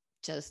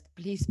just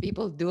please,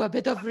 people, do a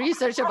bit of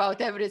research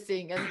about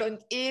everything and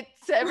don't eat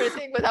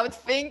everything without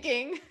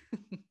thinking.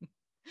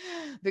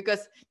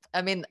 Because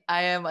I mean,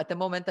 at the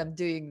moment I'm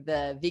doing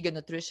the vegan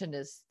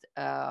nutritionist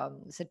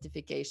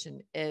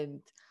certification,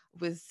 and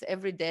with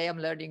every day I'm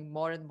learning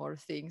more and more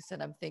things,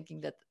 and I'm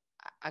thinking that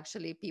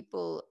actually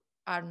people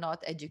are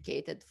not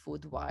educated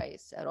food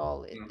wise at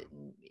all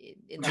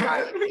in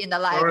a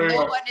life.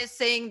 No one is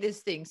saying these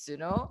things, you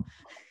know.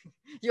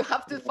 You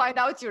have to find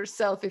out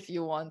yourself if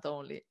you want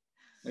only.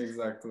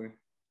 Exactly.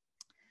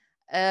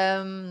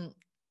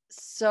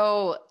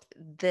 So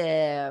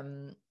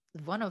the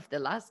one of the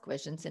last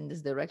questions in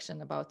this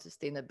direction about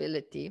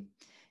sustainability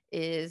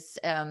is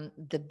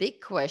the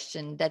big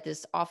question that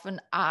is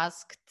often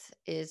asked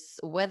is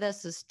whether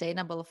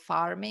sustainable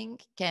farming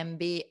can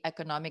be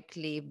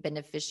economically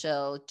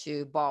beneficial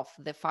to both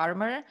the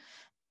farmer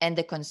and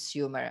the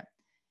consumer.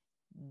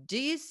 Do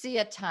you see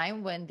a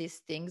time when these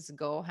things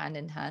go hand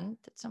in hand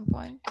at some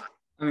point?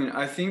 I mean,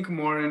 I think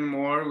more and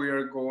more we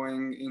are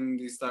going in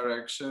this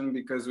direction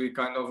because we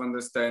kind of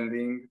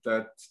understanding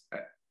that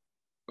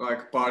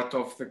like part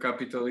of the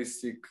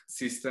capitalistic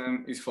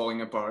system is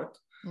falling apart.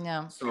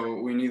 Yeah.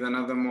 So we need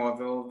another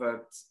model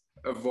that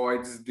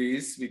avoids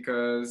this,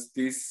 because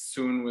this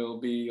soon will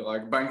be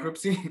like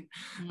bankruptcy.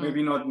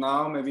 Maybe not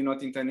now, maybe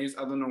not in 10 years,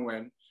 I don't know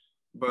when.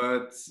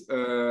 But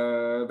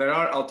there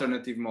are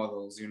alternative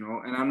models, you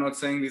know, and I'm not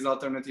saying these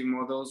alternative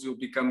models will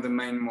become the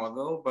main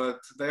model, but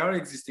they are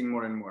existing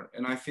more and more.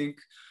 And I think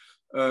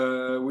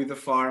with the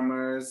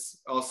farmers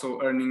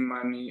also earning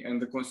money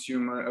and the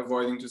consumer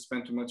avoiding to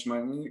spend too much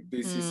money,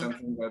 this is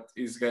something that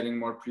is getting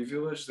more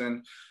privileged.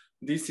 And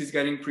this is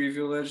getting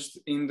privileged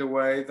in the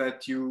way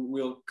that you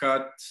will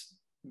cut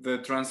the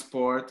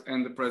transport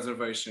and the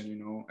preservation, you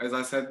know. As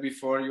I said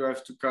before, you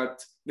have to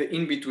cut the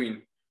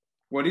in-between.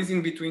 What is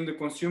in between the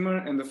consumer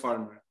and the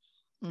farmer?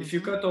 If you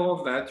cut all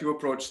of that, you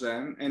approach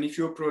them. And if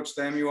you approach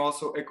them, you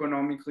also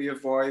economically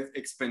avoid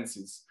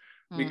expenses.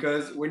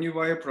 Because when you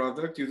buy a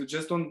product, you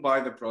just don't buy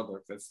the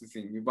product. That's the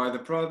thing. You buy the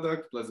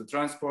product plus the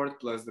transport,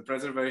 plus the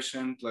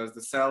preservation, plus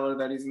the seller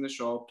that is in the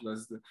shop,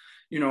 plus the,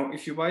 you know,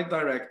 if you buy it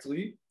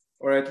directly,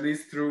 or at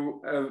least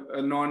through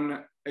a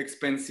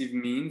non-expensive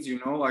means,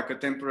 you know, like a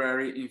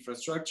temporary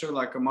infrastructure,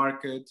 like a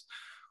market,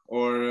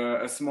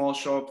 or a small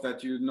shop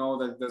that you know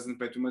that doesn't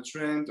pay too much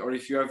rent, or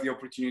if you have the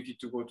opportunity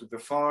to go to the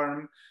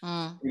farm.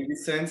 In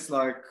this sense,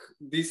 like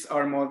these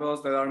are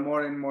models that are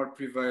more and more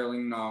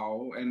prevailing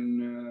now.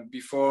 And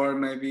before,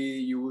 maybe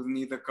you would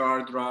need a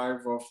car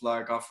drive of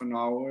like half an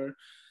hour.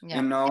 Yeah.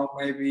 And now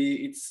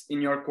maybe it's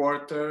in your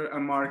quarter, a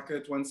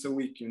market once a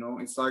week, you know.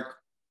 It's like,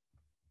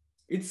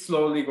 it's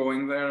slowly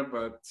going there,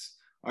 but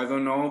I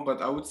don't know.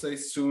 But I would say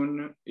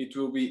soon it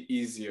will be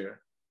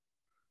easier.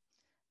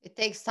 It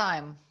takes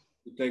time.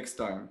 It takes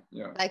time,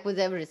 yeah. Like with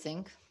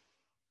everything.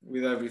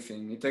 With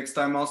everything. It takes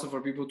time also for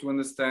people to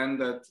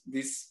understand that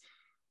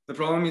the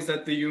problem is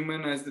that the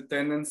human has the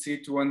tendency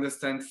to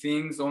understand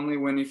things only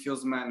when he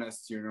feels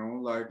menaced, you know,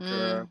 like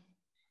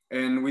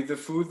And with the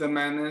food, the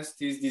menace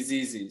is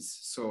diseases.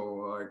 So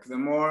like the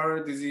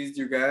more disease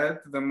you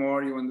get, the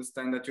more you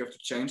understand that you have to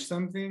change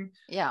something.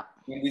 Yeah.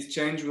 And this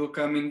change will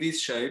come in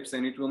these shapes,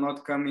 and it will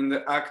not come in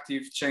the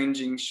active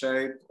changing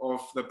shape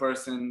of the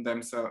person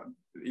themselves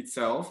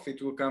itself.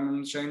 It will come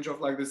in change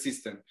of like the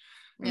system.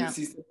 And the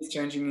system is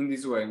changing in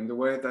this way, in the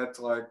way that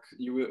like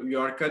you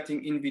are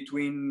cutting in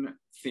between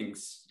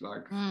things.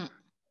 Like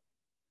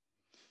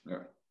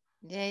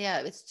yeah,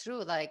 it's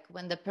true. Like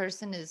when the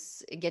person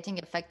is getting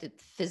affected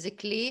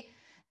physically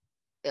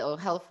or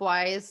health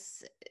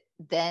wise,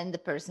 then the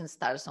person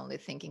starts only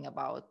thinking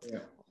about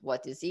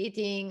what is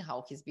eating,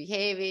 how he's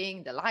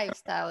behaving, the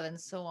lifestyle, and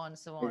so on,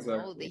 so on.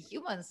 Exactly. All the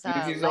humans This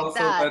are is like also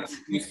that.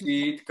 You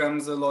see, it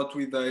comes a lot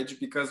with age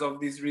because of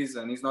this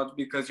reason. It's not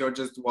because you're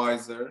just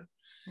wiser.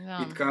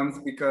 It comes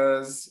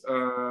because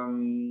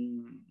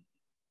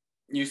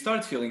you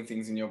start feeling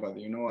things in your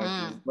body, you know,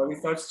 like your body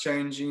starts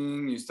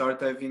changing, you start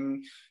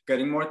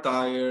getting more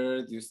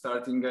tired, you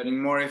start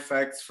getting more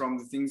effects from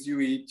the things you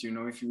eat. You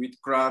know, if you eat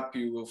crap,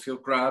 you will feel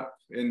crap.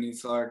 And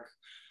it's like,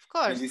 of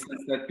course, in this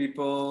sense that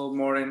people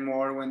more and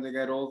more, when they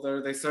get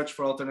older, they search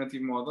for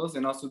alternative models.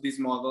 And also these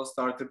models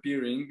start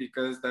appearing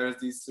because there's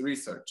this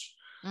research.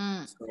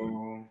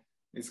 So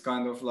it's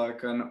kind of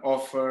like an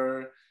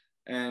offer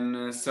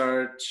and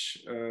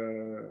search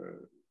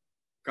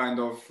kind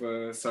of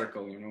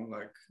circle, you know,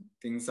 like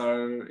things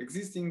are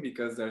existing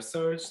because they're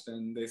searched,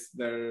 and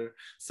they're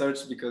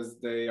searched because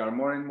they are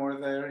more and more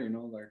there, you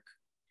know, like.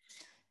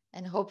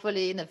 And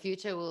hopefully in the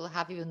future we'll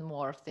have even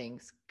more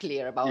things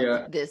clear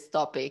about this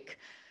topic,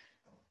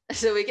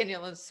 so we can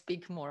even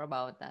speak more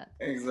about that.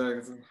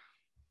 Exactly.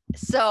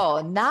 So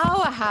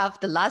now I have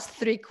the last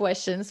 3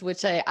 questions,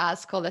 which I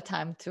ask all the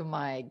time to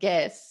my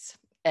guests.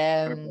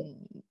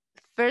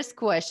 First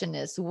question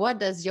is, what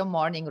does your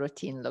morning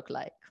routine look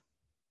like?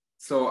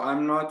 So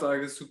I'm not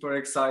like a super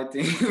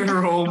exciting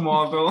role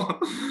model,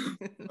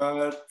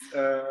 but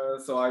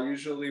so I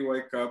usually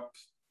wake up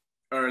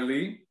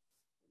early.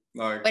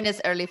 Like, when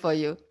is early for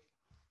you?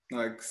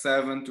 Like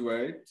 7 to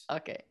 8.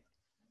 Okay.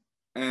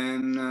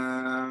 And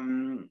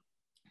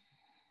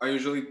I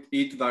usually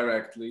eat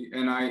directly,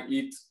 and I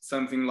eat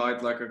something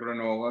light like a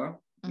granola.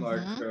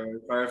 Like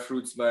if I have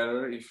fruits,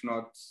 better. If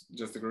not,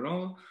 just a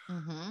granola.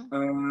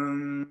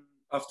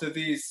 After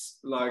this,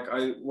 like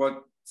I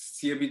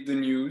see a bit the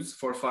news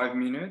for 5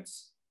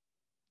 minutes,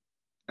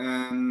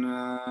 and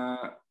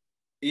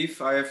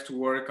if I have to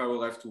work, I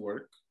will have to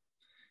work.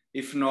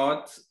 If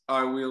not,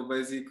 I will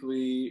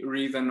basically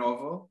read a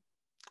novel.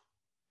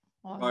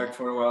 Like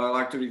for a while, I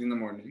like to read in the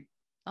morning.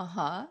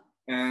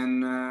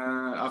 And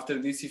after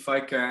this, if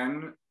I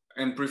can,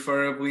 and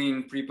preferably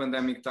in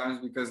pre-pandemic times,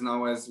 because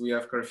now as we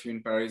have curfew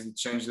in Paris, it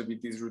changed a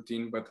bit this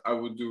routine, but I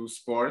would do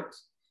sport.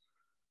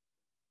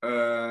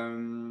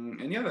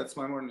 And yeah, that's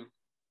my morning.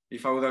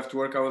 If I would have to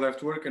work, I would have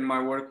to work, and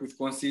my work would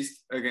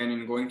consist again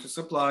in going to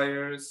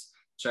suppliers,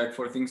 check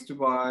for things to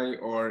buy,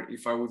 or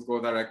if I would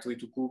go directly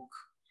to cook.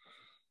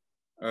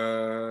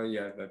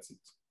 Yeah, that's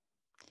it.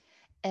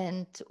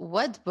 And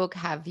what book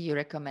have you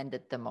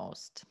recommended the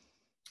most?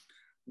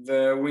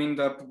 The Wind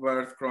Up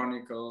Birth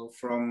Chronicle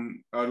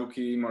from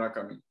Haruki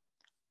Murakami.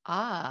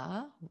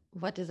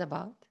 What is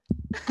about?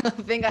 I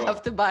think I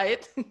have to buy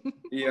it.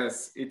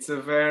 Yes, it's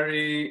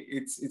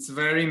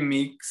very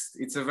mixed.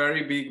 It's a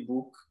very big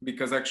book,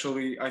 because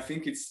actually I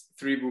think it's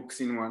 3 books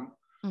in one,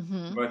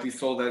 but it's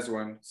sold as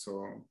one.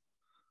 So,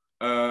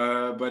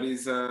 but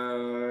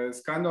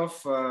it's kind of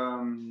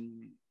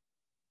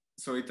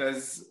so it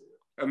has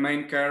a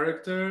main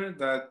character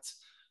that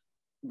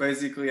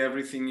basically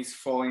everything is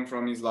falling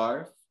from his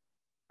life.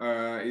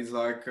 Is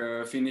like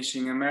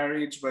finishing a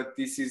marriage, but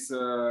this is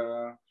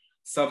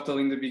subtle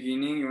in the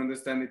beginning. You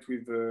understand it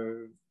with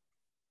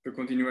the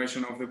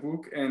continuation of the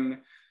book,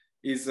 and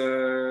is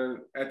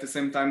at the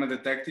same time a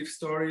detective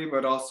story,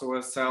 but also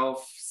a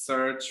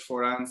self-search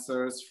for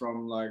answers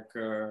from like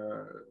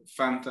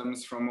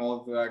phantoms from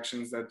all the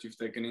actions that you've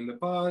taken in the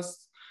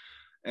past.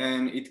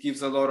 And it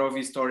gives a lot of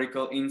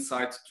historical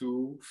insight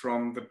too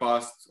from the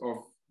past of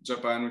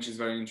Japan, which is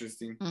very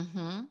interesting.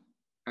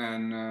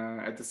 And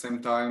at the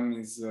same time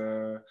is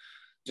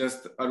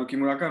just Haruki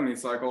Murakami.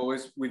 It's like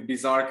always with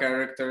bizarre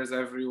characters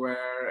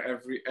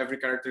everywhere. Every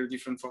character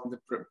different from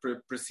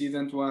the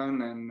precedent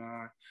one, and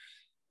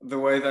the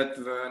way that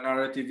the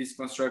narrative is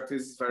constructed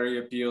is very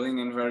appealing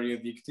and very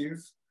addictive.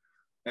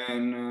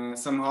 And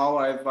somehow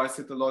I advise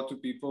it a lot to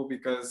people,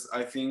 because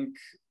I think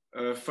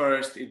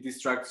first it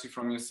distracts you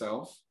from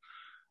yourself,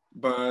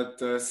 but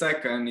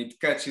second it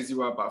catches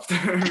you up after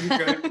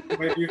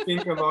because you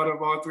think a lot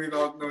about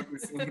without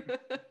noticing.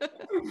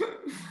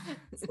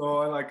 So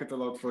I like it a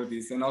lot for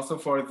this, and also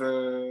for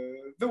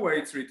the way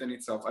it's written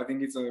itself. I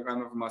think it's a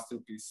kind of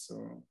masterpiece.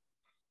 So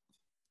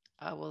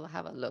I will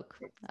have a look.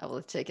 I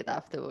will check it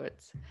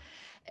afterwards.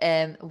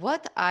 And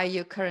what are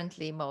you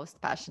currently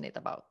most passionate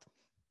about?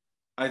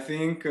 I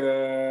think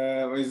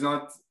it's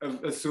not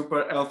a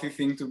super healthy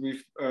thing to be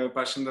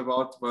passionate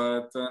about,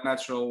 but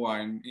natural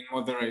wine in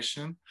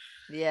moderation.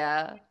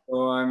 Yeah.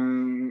 So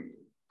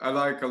I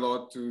like a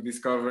lot to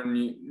discover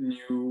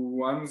new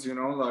ones, you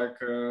know, like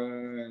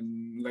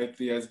and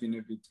lately has been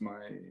a bit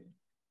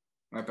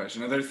my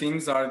passion. Other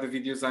things are the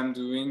videos I'm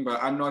doing,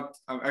 but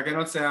I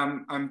cannot say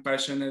I'm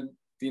passionate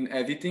in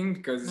editing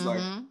because it's like,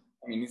 Mm-hmm.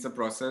 I mean, it's a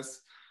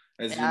process,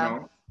 as you Yeah.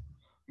 know.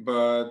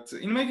 But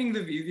in making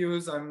the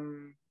videos,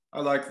 I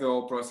like the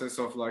whole process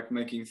of like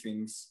making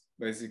things,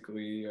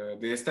 basically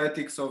the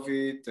aesthetics of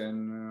it,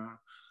 and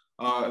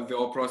the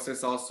whole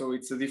process. Also,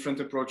 it's a different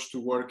approach to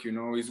work. You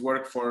know, it's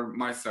work for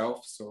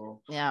myself,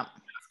 so Yeah.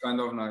 it's kind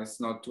of nice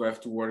not to have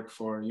to work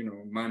for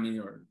money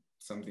or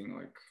something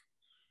like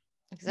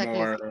Exactly.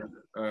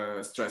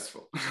 more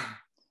stressful.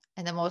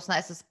 And the most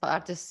nicest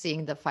part is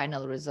seeing the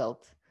final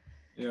result,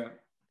 Yeah,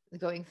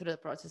 going through the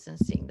process and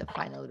seeing the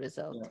final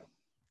result. yeah.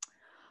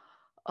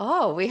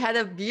 Oh, we had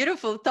a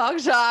beautiful talk,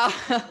 Joao.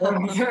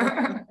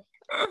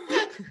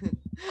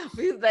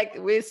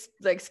 We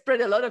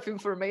spread a lot of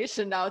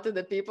information now to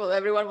the people.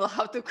 Everyone will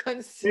have to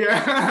consume.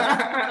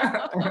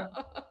 Yeah.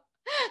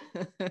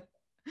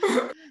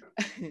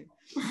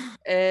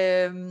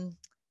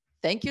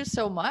 Thank you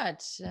so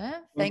much.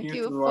 Thank Thank you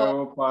you too. I for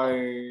hope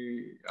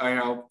I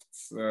helped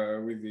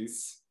with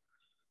this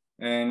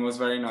and was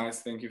very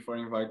nice. Thank you for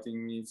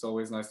inviting me. It's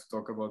always nice to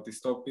talk about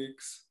these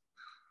topics.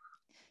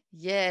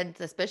 yeah, and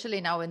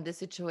especially now in this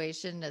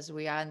situation as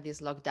we are in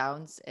these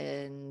lockdowns,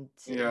 and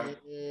Yeah,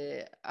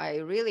 I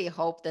really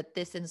hope that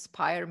this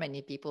inspire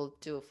many people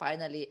to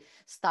finally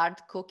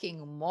start cooking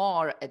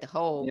more at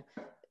home.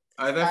 yeah.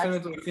 I Start,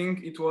 definitely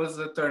think it was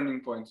a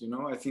turning point.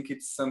 I think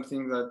it's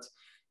something that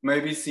may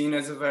be seen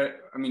as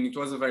I mean, it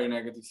was a very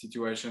negative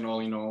situation all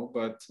in all,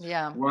 but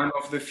yeah, one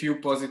of the few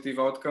positive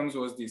outcomes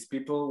was this: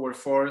 people were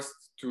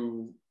forced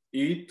to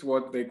eat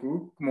what they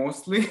cook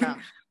mostly. yeah,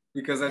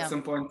 Because at yeah,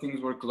 some point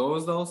things were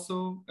closed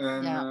also,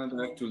 and yeah,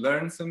 they have to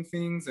learn some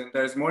things, and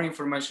there's more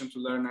information to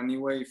learn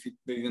anyway. If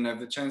they didn't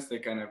have the chance, they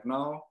can have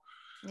now.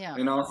 yeah,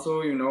 And also,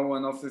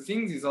 one of the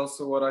things is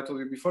also what I told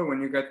you before: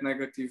 when you get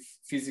negative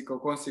physical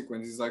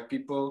consequences, like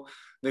people,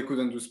 they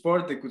couldn't do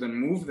sport, they couldn't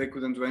move, they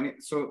couldn't do any,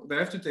 so they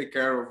have to take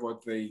care of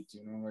what they eat,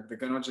 like they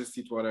cannot just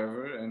eat whatever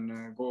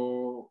and go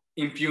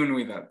impune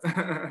with that.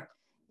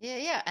 yeah,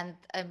 yeah. And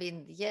I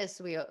mean, yes,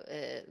 we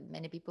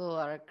many people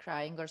are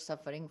crying or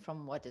suffering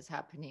from what is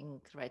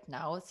happening right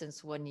now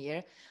since 1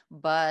 year.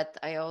 But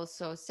I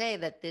also say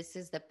that this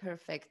is the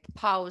perfect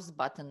pause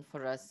button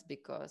for us,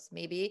 because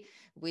maybe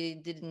we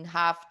didn't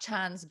have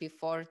chance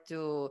before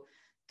to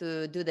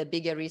do the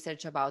bigger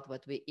research about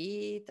what we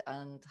eat,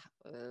 and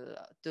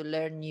to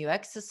learn new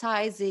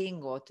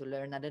exercising, or to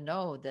learn, I don't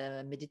know,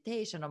 the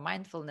meditation or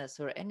mindfulness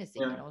or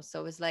anything, Yeah,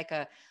 so it's like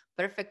a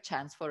perfect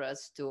chance for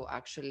us to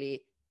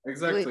actually do it,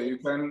 exactly. You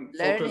can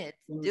learn focus it,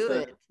 on things do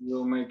that it.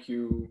 will make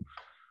you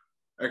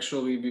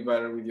actually be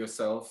better with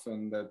yourself,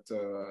 and that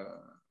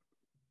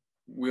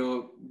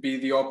will be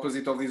the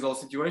opposite of this whole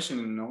situation,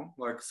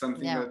 like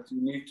something Yeah, that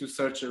you need to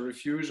search a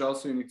refuge.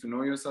 Also, you need to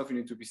know yourself, you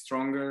need to be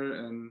stronger,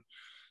 and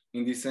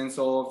in this sense,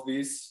 all of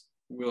this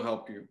will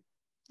help you.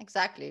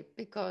 exactly.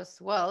 Because,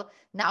 well,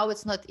 now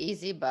it's not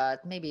easy,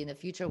 but maybe in the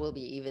future will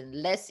be even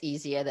less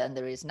easier than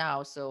there is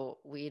now. So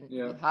we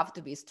Yeah, have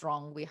to be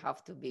strong. We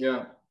have to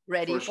yeah, be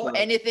ready for for sure.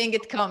 anything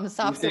it comes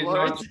This is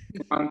not afterwards. just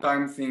a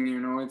one-time thing,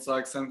 it's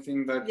like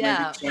something that maybe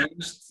Yeah,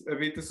 changed a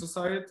bit the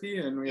society,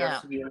 and we have yeah,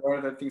 to be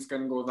aware that things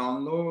can go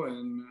down low,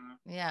 and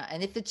yeah.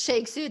 And if it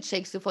shakes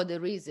you for the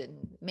reason.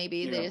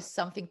 Maybe there yeah. is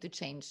something to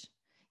change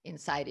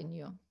inside in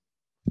you.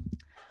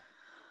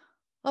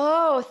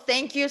 Oh,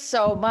 thank you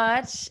so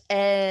much.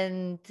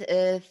 And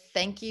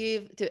thank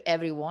you to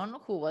everyone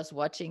who was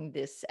watching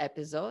this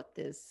episode,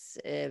 this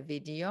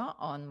video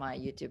on my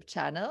YouTube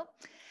channel.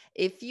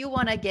 If you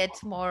want to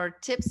get more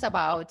tips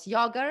about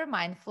yoga,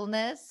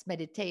 mindfulness,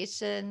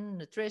 meditation,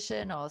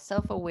 nutrition, or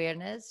self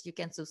awareness, you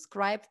can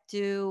subscribe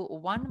to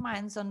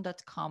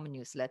onemindson.com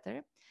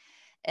newsletter.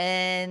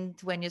 And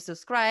when you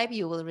subscribe,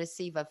 you will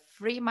receive a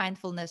free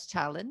mindfulness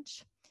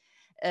challenge.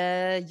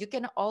 You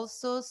can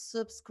also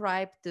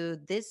subscribe to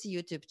this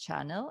YouTube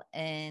channel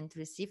and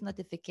receive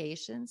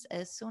notifications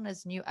as soon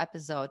as new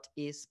episode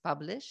is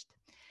published.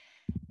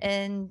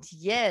 And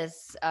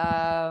yes,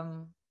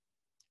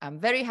 I'm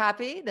very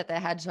happy that I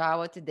had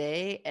Joao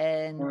today,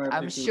 and I'm I'm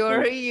happy to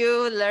sure thank.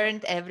 you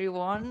learned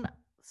everyone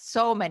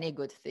so many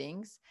good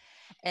things.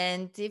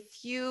 And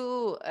if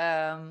you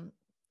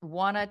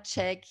want to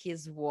check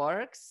his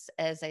works,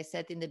 as I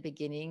said in the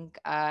beginning,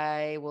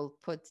 I will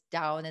put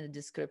down in the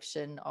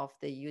description of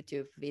the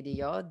YouTube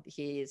video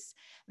his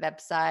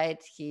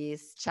website,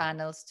 his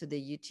channels to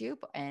the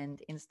YouTube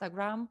and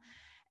Instagram.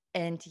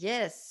 And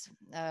yes,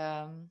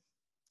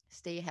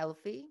 stay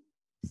healthy,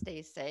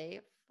 stay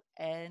safe,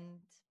 and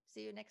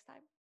see you next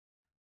time.